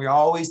that. And we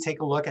always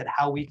take a look at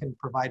how we can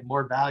provide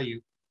more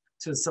value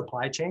to the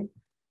supply chain.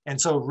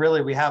 And so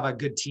really we have a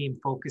good team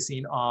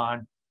focusing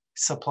on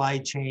supply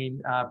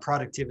chain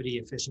productivity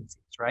efficiencies,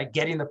 right?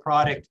 Getting the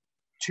product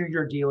to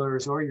your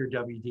dealers or your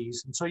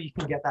WDs. And so you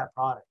can get that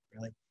product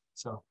really.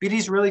 So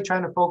BD's really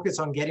trying to focus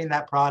on getting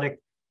that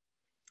product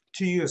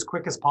to you as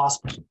quick as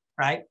possible.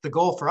 Right? The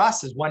goal for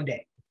us is one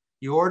day.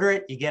 You order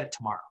it, you get it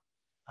tomorrow.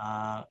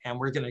 And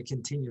we're going to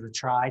continue to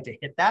try to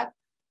hit that.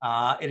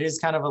 It is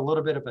kind of a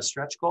little bit of a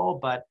stretch goal,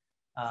 but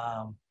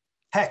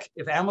heck,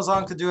 if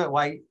Amazon could do it,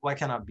 why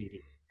cannot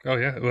BD? Oh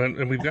yeah,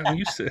 and we've gotten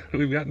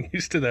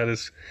used to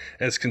that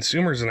as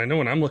consumers. And I know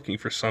when I'm looking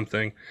for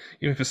something,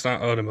 even if it's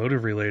not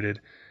automotive related,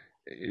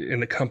 in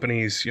the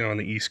companies, on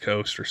the East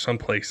Coast or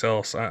someplace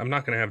else, I'm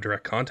not going to have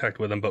direct contact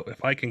with them. But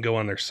if I can go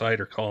on their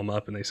site or call them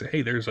up and they say,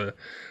 hey, there's a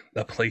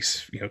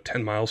place,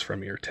 10 miles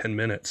from you or 10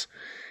 minutes,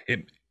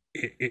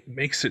 it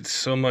makes it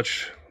so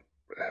much,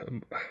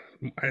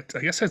 I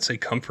guess I'd say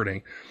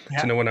comforting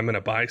to know when I'm going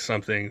to buy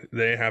something,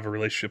 they have a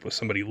relationship with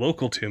somebody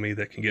local to me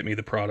that can get me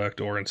the product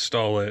or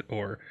install it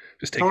or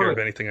just take care of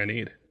anything I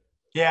need.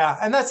 Yeah.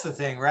 And that's the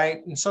thing,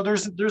 right? And so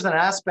there's an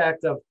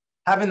aspect of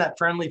having that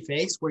friendly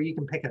face where you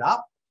can pick it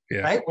up.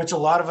 Yeah. Right, which a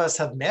lot of us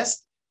have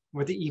missed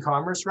with the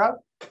e-commerce route.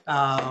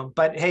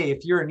 But hey,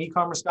 if you're an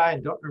e-commerce guy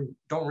and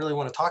don't really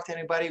want to talk to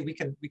anybody, we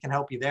can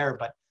help you there.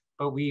 But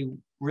we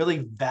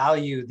really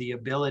value the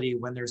ability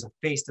when there's a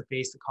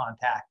face-to-face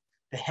contact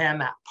to hand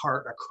that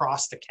part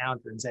across the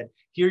counter and said,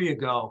 "Here you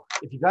go.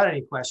 If you got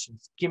any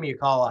questions, give me a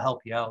call. I'll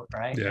help you out."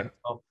 Right. Yeah.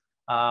 So,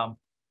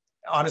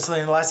 honestly,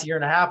 in the last year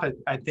and a half,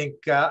 I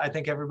think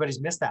everybody's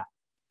missed that.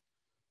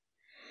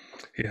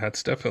 Yeah,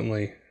 it's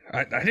definitely.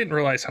 I didn't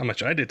realize how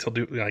much I did till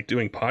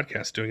doing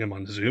podcasts, doing them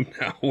on Zoom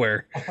now,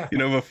 where,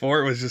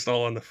 before it was just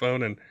all on the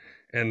phone.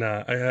 And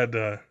I had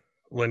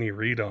Lenny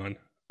Reed on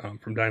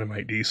from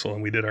Dynomite Diesel,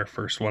 and we did our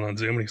first one on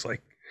Zoom. And he's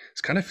like,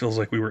 this kind of feels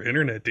like we were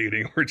internet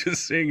dating. We're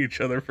just seeing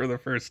each other for the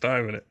first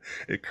time. And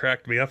it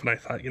cracked me up. And I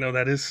thought,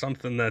 that is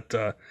something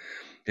that,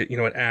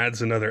 it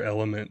adds another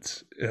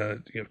element,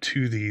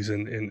 to these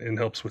and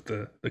helps with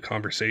the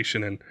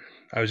conversation. And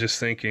I was just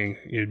thinking,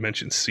 you'd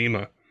mentioned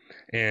SEMA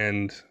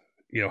and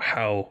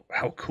how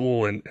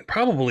cool and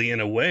probably in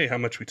a way how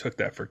much we took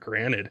that for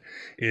granted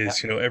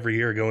is, every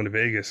year going to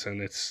Vegas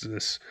and it's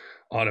this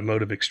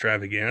automotive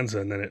extravaganza.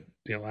 And then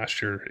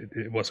last year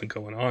it wasn't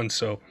going on.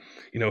 So,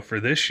 for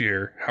this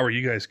year, how are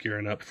you guys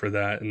gearing up for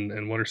that?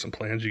 And what are some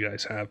plans you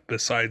guys have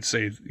besides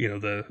say,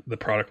 the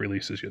product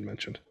releases you had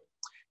mentioned?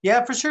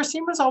 Yeah, for sure.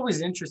 SEMA is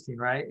always interesting,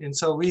 right? And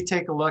so we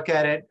take a look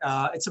at it.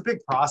 It's a big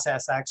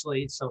process,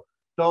 actually. So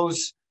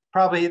those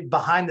probably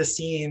behind the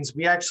scenes,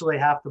 we actually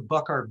have to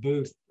book our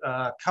booth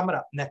coming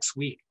up next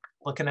week,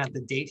 looking at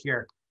the date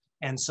here.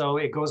 And so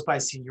it goes by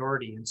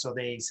seniority. And so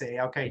they say,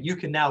 okay, you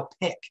can now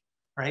pick,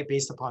 right,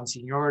 based upon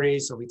seniority.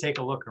 So we take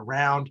a look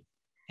around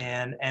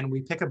and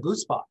we pick a booth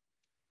spot,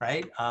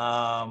 right?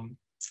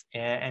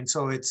 And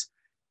so it's,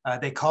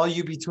 they call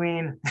you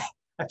between,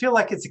 I feel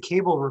like it's a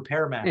cable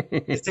repairman.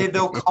 They say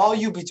they'll call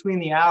you between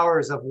the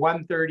hours of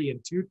 1:30 and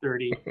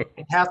 2:30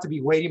 and have to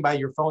be waiting by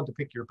your phone to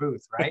pick your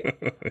booth, right?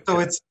 So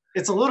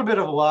it's a little bit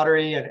of a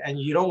lottery, and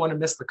you don't want to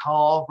miss the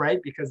call, right?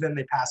 Because then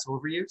they pass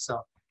over you. So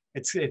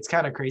it's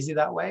kind of crazy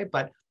that way.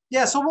 But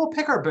yeah, so we'll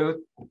pick our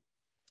booth.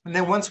 And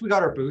then once we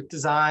got our booth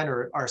design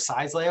or our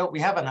size layout, we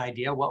have an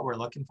idea what we're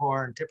looking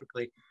for. And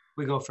typically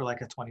we go for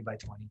like a 20 by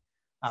 20.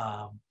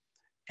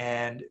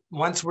 And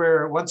once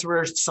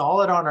we're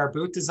solid on our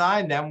booth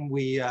design, then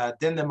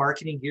then the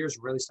marketing gears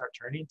really start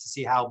turning to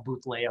see how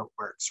booth layout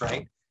works,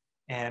 right?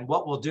 And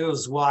what we'll do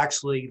is we'll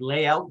actually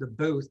lay out the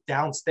booth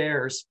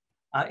downstairs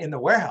in the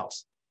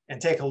warehouse and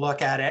take a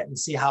look at it and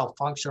see how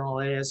functional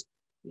it is.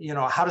 You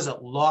know, how does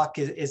it look?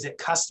 Is it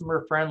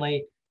customer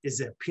friendly? Is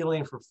it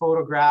appealing for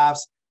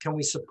photographs? Can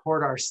we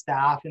support our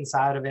staff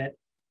inside of it?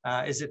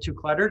 Is it too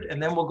cluttered?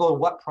 And then we'll go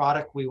what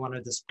product we want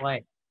to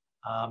display.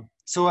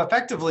 So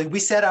effectively, we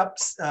set up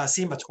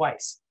SEMA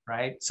twice,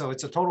 right? So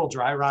it's a total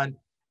dry run,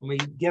 and we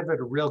give it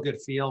a real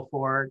good feel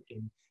for it,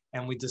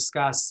 and we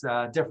discuss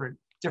different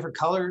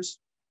colors.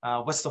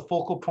 What's the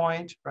focal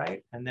point,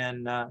 right? And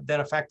then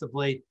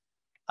effectively,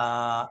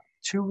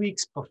 2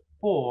 weeks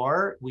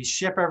before we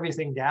ship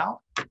everything down,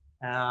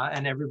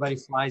 and everybody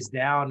flies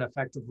down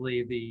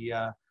effectively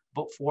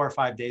about 4 or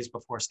 5 days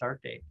before start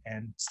date,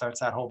 and starts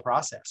that whole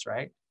process,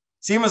 right?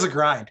 SEMA's a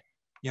grind.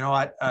 You know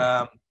what?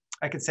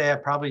 I could say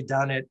I've probably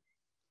done it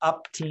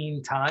up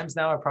teen times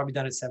now. I've probably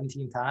done it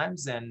 17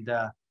 times. And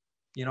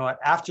you know what?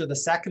 After the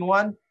second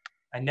one,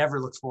 I never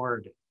looked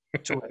forward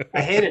to it.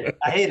 I hated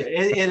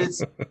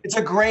it. It's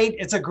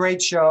a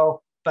great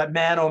show, but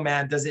man, oh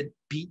man, does it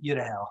beat you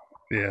to hell.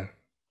 Yeah.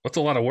 It's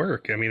a lot of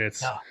work. I mean,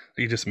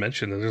 you just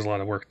mentioned that there's a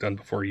lot of work done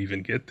before you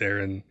even get there.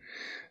 And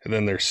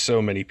then there's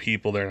so many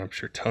people there, and I'm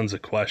sure tons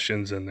of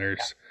questions, and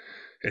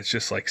it's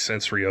just like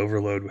sensory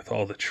overload with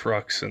all the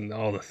trucks and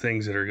all the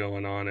things that are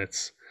going on.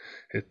 It's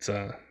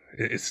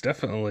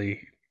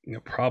definitely, you know,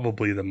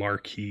 probably the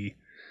marquee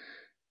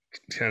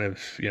kind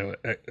of, you know,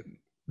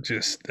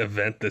 just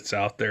event that's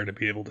out there to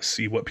be able to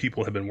see what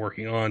people have been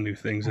working on, new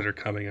things that are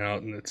coming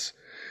out. And it's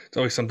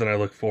always something I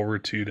look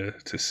forward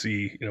to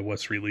see, you know,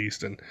 what's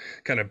released, and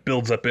kind of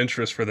builds up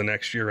interest for the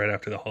next year right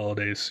after the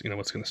holidays, you know,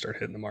 what's going to start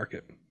hitting the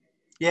market.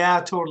 Yeah,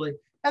 totally.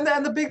 And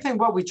then the big thing,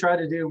 what we try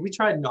to do, we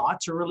try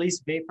not to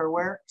release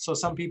vaporware. So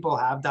some people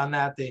have done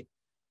that.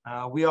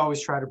 We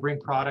always try to bring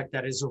product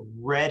that is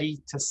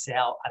ready to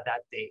sell at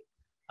that date.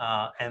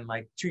 And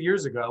like 2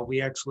 years ago,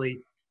 we actually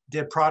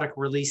did product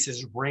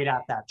releases right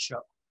at that show.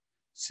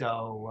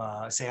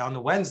 So say on the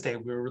Wednesday,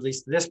 we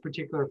released this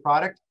particular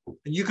product,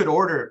 and you could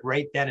order it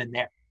right then and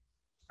there,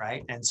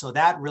 right? And so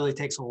that really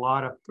takes a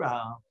lot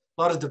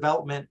of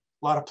development,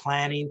 a lot of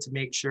planning to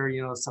make sure,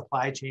 you know, the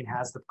supply chain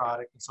has the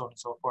product and so on and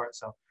so forth.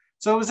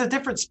 So it was a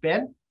different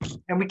spin,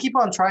 and we keep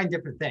on trying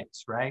different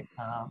things, right?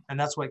 And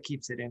that's what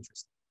keeps it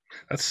interesting.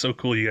 That's so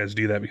cool you guys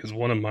do that, because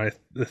one of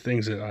the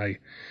things that I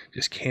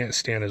just can't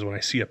stand is when I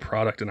see a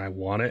product and I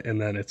want it, and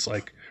then it's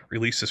like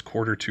releases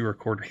Q2 or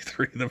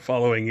Q3 the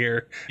following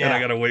year, and I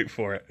got to wait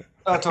for it.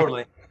 Oh,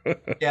 totally.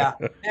 Yeah,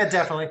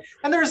 definitely.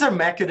 And there's a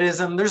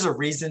mechanism, there's a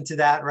reason to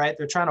that, right?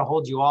 They're trying to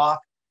hold you off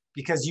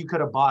because you could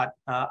have bought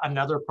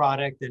another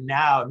product, and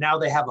now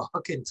they have a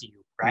hook into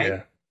you,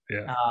 right?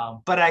 Yeah.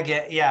 But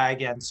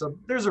again, so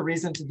there's a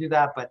reason to do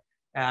that, but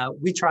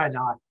we try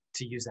not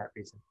to use that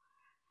reason.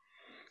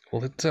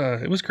 Well,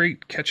 it was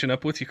great catching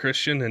up with you,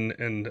 Christian,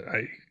 and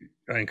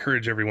I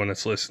encourage everyone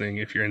that's listening,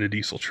 if you're into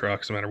diesel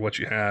trucks, no matter what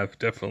you have,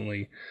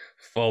 definitely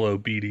follow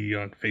BD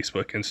on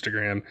Facebook,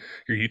 Instagram,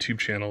 your YouTube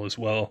channel as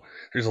well.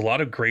 There's a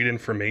lot of great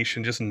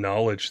information, just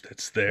knowledge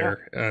that's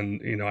there. Yeah.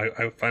 And, you know,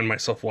 I find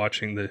myself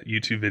watching the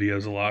YouTube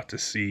videos a lot to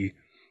see,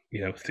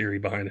 you know, theory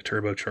behind a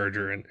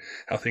turbocharger and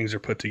how things are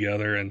put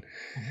together. And,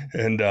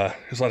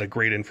 there's a lot of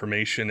great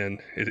information, and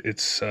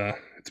it's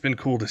been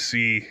cool to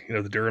see, you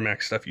know, the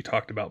Duramax stuff you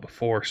talked about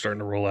before starting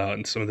to roll out,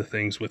 and some of the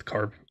things with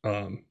carb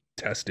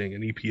testing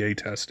and EPA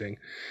testing,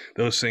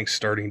 those things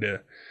starting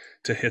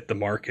to hit the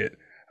market.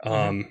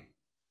 And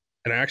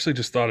I actually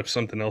just thought of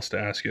something else to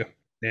ask you,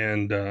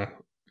 and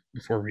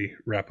before we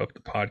wrap up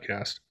the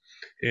podcast,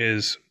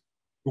 is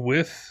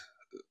with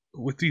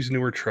these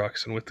newer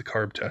trucks and with the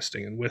carb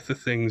testing and with the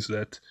things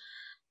that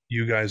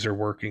you guys are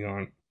working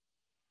on,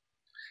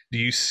 do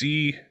you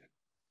see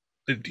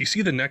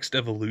the next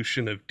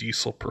evolution of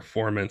diesel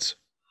performance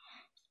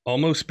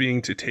almost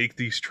being to take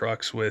these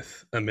trucks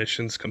with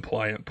emissions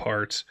compliant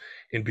parts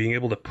and being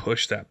able to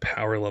push that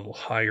power level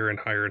higher and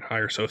higher and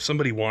higher? So if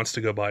somebody wants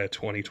to go buy a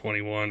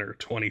 2021 or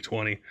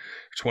 2020 or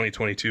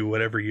 2022,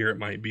 whatever year it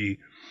might be,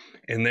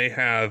 and they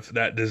have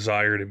that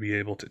desire to be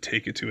able to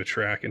take it to a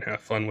track and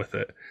have fun with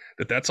it,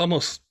 that's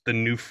almost the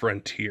new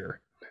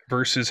frontier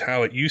versus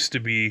how it used to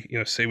be,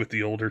 say with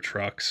the older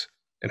trucks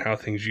and how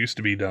things used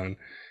to be done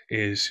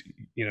is,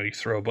 you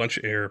throw a bunch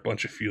of air, a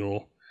bunch of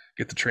fuel,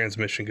 get the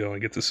transmission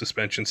going, get the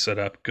suspension set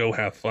up, go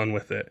have fun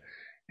with it.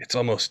 It's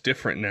almost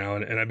different now.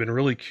 And I've been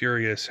really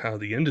curious how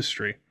the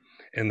industry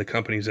and the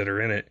companies that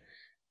are in it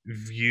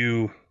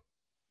view,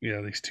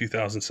 these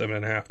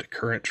 2007.5 to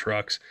current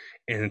trucks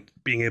and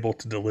being able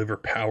to deliver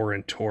power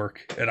and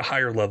torque at a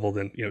higher level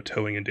than,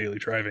 towing and daily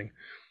driving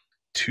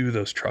to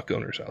those truck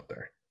owners out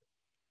there.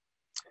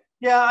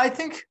 Yeah, I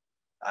think,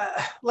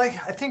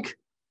 I think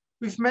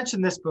we've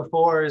mentioned this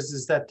before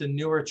is that the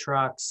newer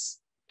trucks,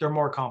 they're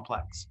more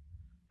complex,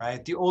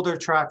 right? The older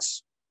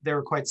trucks, they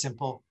were quite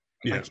simple.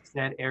 Yeah. Like you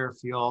said, air,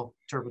 fuel,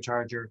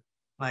 turbocharger,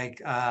 like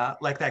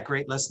that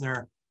great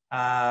listener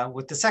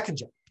with the second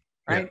gen,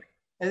 right?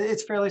 Yeah.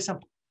 It's fairly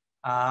simple.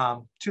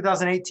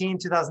 2018,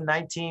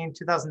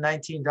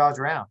 2019 Dodge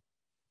Ram.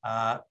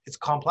 It's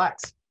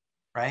complex,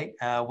 right?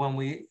 When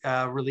we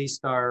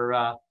released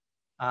our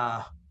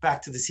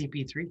back to the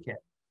CP3 kit,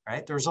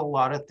 right? There's a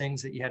lot of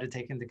things that you had to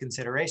take into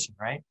consideration,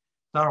 right?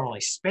 Not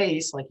only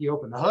space, like you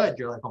open the hood,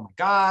 you're like, oh my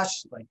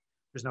gosh, like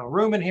there's no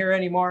room in here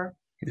anymore.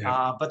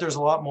 Yeah. But there's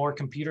a lot more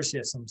computer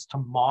systems to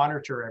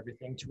monitor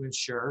everything, to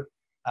ensure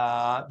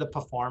the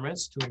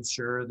performance, to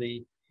ensure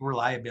the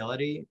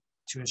reliability,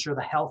 to ensure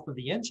the health of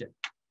the engine,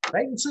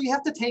 right? And so you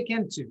have to take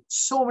into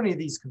so many of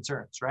these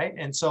concerns, right?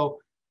 And so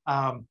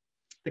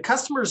the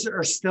customers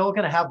are still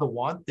going to have the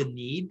want, the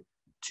need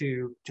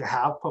to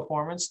have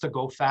performance, to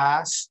go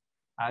fast,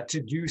 to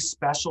do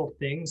special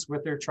things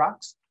with their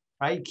trucks,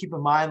 right? Keep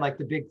in mind, like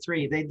the big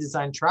three, they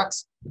design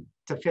trucks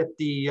to fit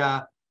the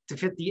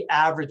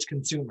average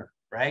consumer,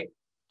 right?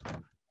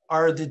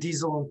 Are the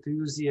diesel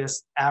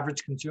enthusiasts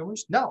average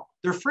consumers? No,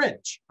 they're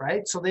fringe,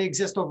 right? So they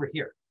exist over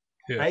here,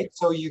 right?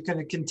 So you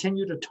can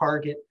continue to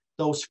target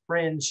those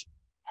fringe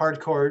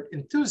hardcore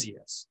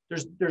enthusiasts.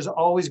 There's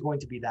always going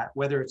to be that,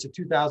 whether it's a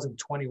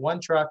 2021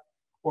 truck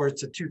or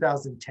it's a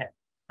 2010,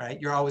 right?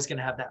 You're always going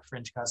to have that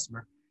fringe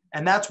customer.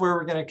 And that's where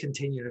we're going to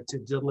continue to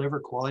deliver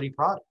quality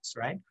products,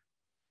 right?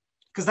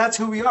 Because that's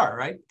who we are,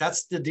 right?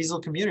 That's the diesel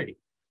community.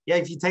 Yeah,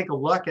 if you take a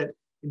look at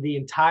the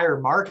entire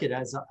market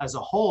as a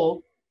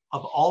whole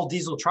of all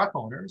diesel truck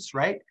owners,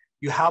 right?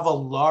 You have a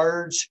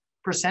large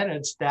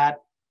percentage that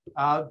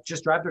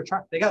just drive their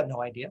truck. They got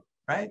no idea,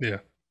 right? Yeah.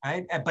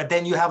 Right. But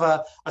then you have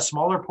a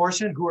smaller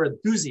portion who are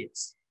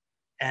enthusiasts.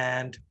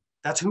 And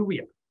that's who we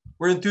are.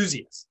 We're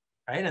enthusiasts,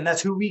 right? And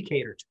that's who we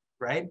cater to,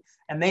 right?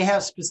 And they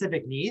have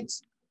specific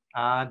needs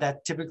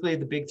that typically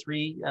the big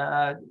three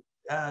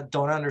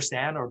don't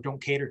understand or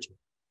don't cater to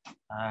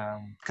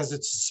because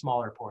it's a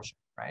smaller portion,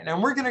 right?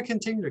 And we're going to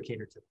continue to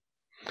cater to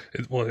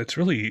them. Well, it's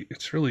really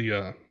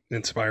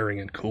inspiring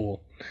and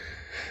cool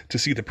to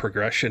see the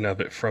progression of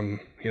it from,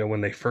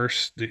 when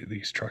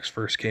these trucks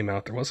first came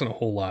out, there wasn't a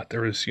whole lot.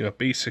 There was,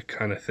 basic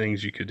kind of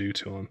things you could do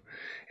to them.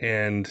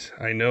 And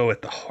I know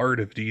at the heart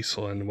of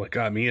diesel and what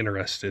got me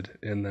interested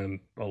in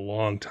them a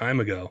long time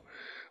ago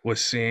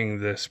was seeing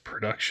this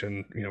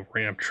production,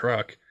 Ram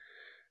truck,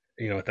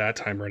 at that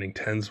time running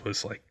 10s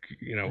was like,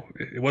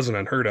 it wasn't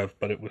unheard of,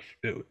 but it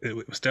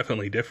was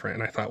definitely different.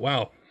 And I thought,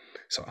 wow,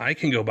 so I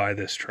can go buy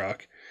this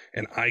truck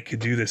and I could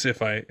do this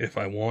if I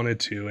wanted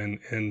to.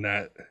 And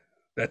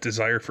that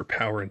desire for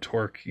power and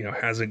torque,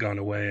 hasn't gone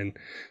away. And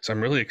so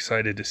I'm really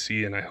excited to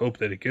see, and I hope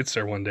that it gets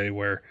there one day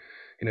where,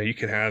 you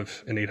can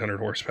have an 800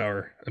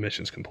 horsepower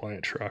emissions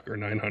compliant truck or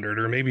 900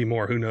 or maybe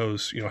more. Who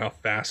knows, how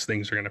fast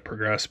things are going to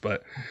progress.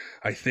 But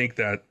I think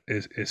that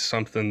is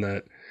something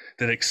that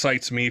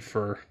excites me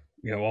for,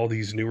 all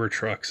these newer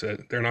trucks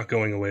that they're not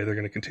going away. They're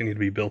going to continue to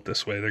be built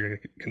this way. They're going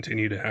to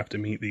continue to have to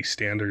meet these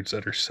standards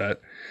that are set.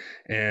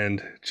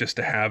 And just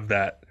to have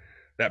that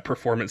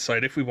performance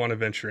side, if we want to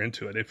venture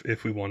into it,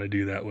 if we want to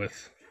do that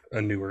with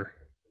a newer,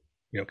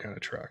 kind of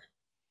truck.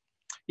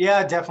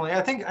 Yeah, definitely.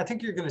 I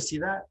think you're going to see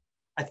that.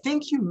 I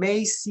think you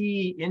may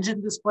see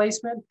engine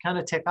displacement kind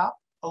of tick up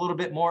a little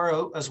bit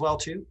more as well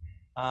too,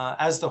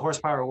 as the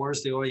horsepower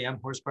wars, the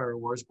OEM horsepower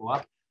wars go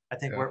up. I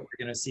think we're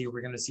going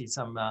to see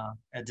some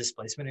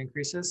displacement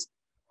increases,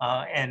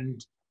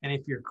 and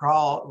if you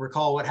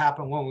recall what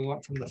happened when we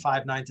went from the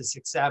 5.9 to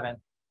 6.7,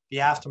 the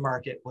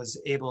aftermarket was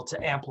able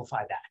to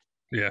amplify that.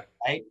 Yeah.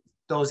 Right.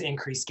 Those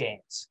increased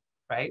gains.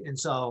 Right. And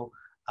so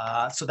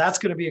that's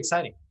going to be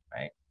exciting.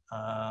 Right.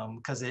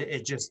 Because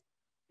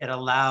it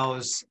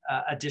allows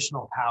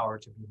additional power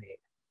to be made.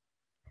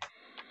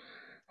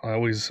 I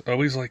always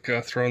like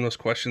throwing those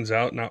questions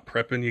out, not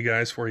prepping you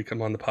guys before you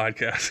come on the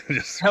podcast.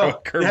 Just throw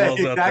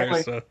curveballs out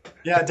there. So.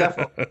 Yeah,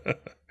 definitely.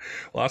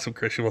 Well, awesome,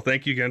 Christian. Well,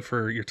 thank you again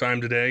for your time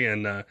today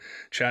and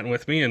chatting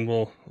with me. And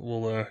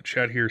we'll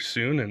chat here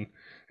soon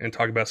and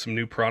talk about some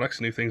new products,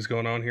 new things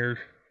going on here.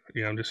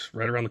 I'm just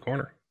right around the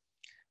corner.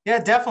 Yeah,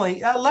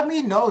 definitely. Let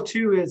me know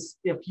too, is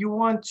if you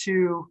want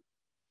to,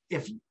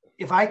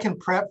 if I can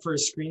prep for a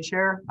screen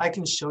share, I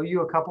can show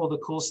you a couple of the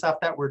cool stuff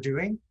that we're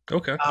doing.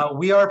 Okay.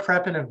 We are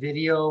prepping a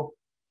video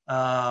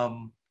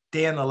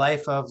day in the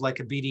life of like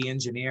a BD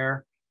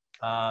engineer,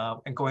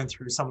 and going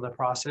through some of the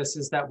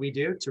processes that we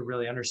do to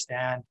really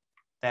understand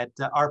that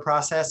our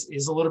process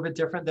is a little bit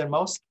different than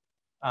most,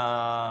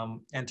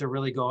 and to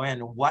really go in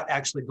what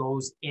actually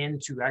goes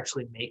into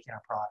actually making a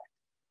product.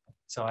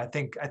 So I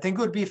think it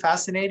would be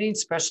fascinating,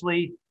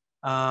 especially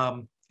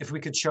if we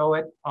could show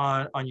it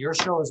on your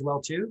show as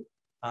well too.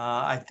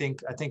 I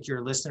think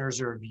your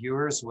listeners or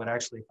viewers would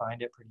actually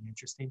find it pretty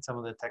interesting, some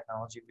of the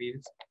technology we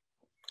use.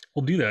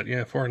 We'll do that.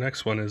 Yeah. For our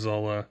next one is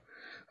I'll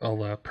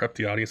prep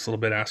the audience a little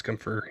bit, ask them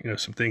for,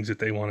 some things that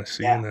they want to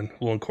see, and then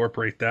we'll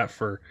incorporate that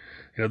for,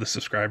 the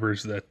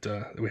subscribers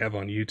that we have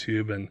on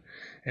YouTube,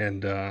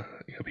 and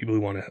people who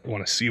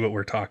want to see what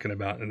we're talking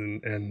about,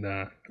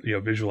 and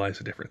visualize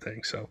the different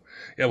things. So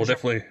yeah, we'll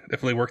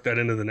definitely work that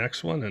into the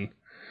next one. And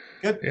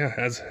good. Yeah,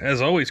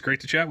 as always,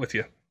 great to chat with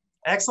you.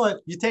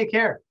 Excellent. You take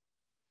care.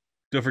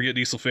 Don't forget,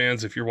 Diesel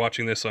fans, if you're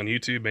watching this on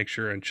YouTube, make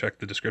sure and check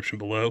the description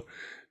below.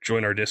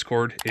 Join our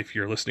Discord. If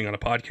you're listening on a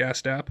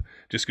podcast app,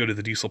 just go to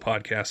the Diesel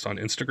Podcast on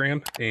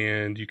Instagram,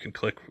 and you can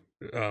click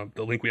the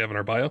link we have in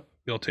our bio.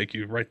 It'll take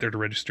you right there to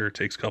register. It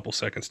takes a couple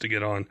seconds to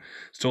get on.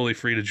 It's totally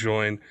free to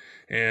join.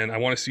 And I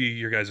want to see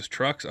your guys'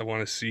 trucks. I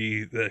want to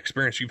see the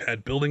experience you've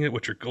had building it,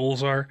 what your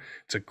goals are.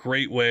 It's a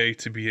great way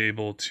to be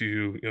able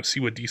to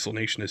see what Diesel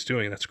Nation is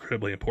doing. That's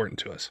incredibly important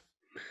to us.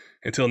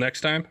 Until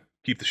next time,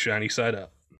 keep the shiny side up.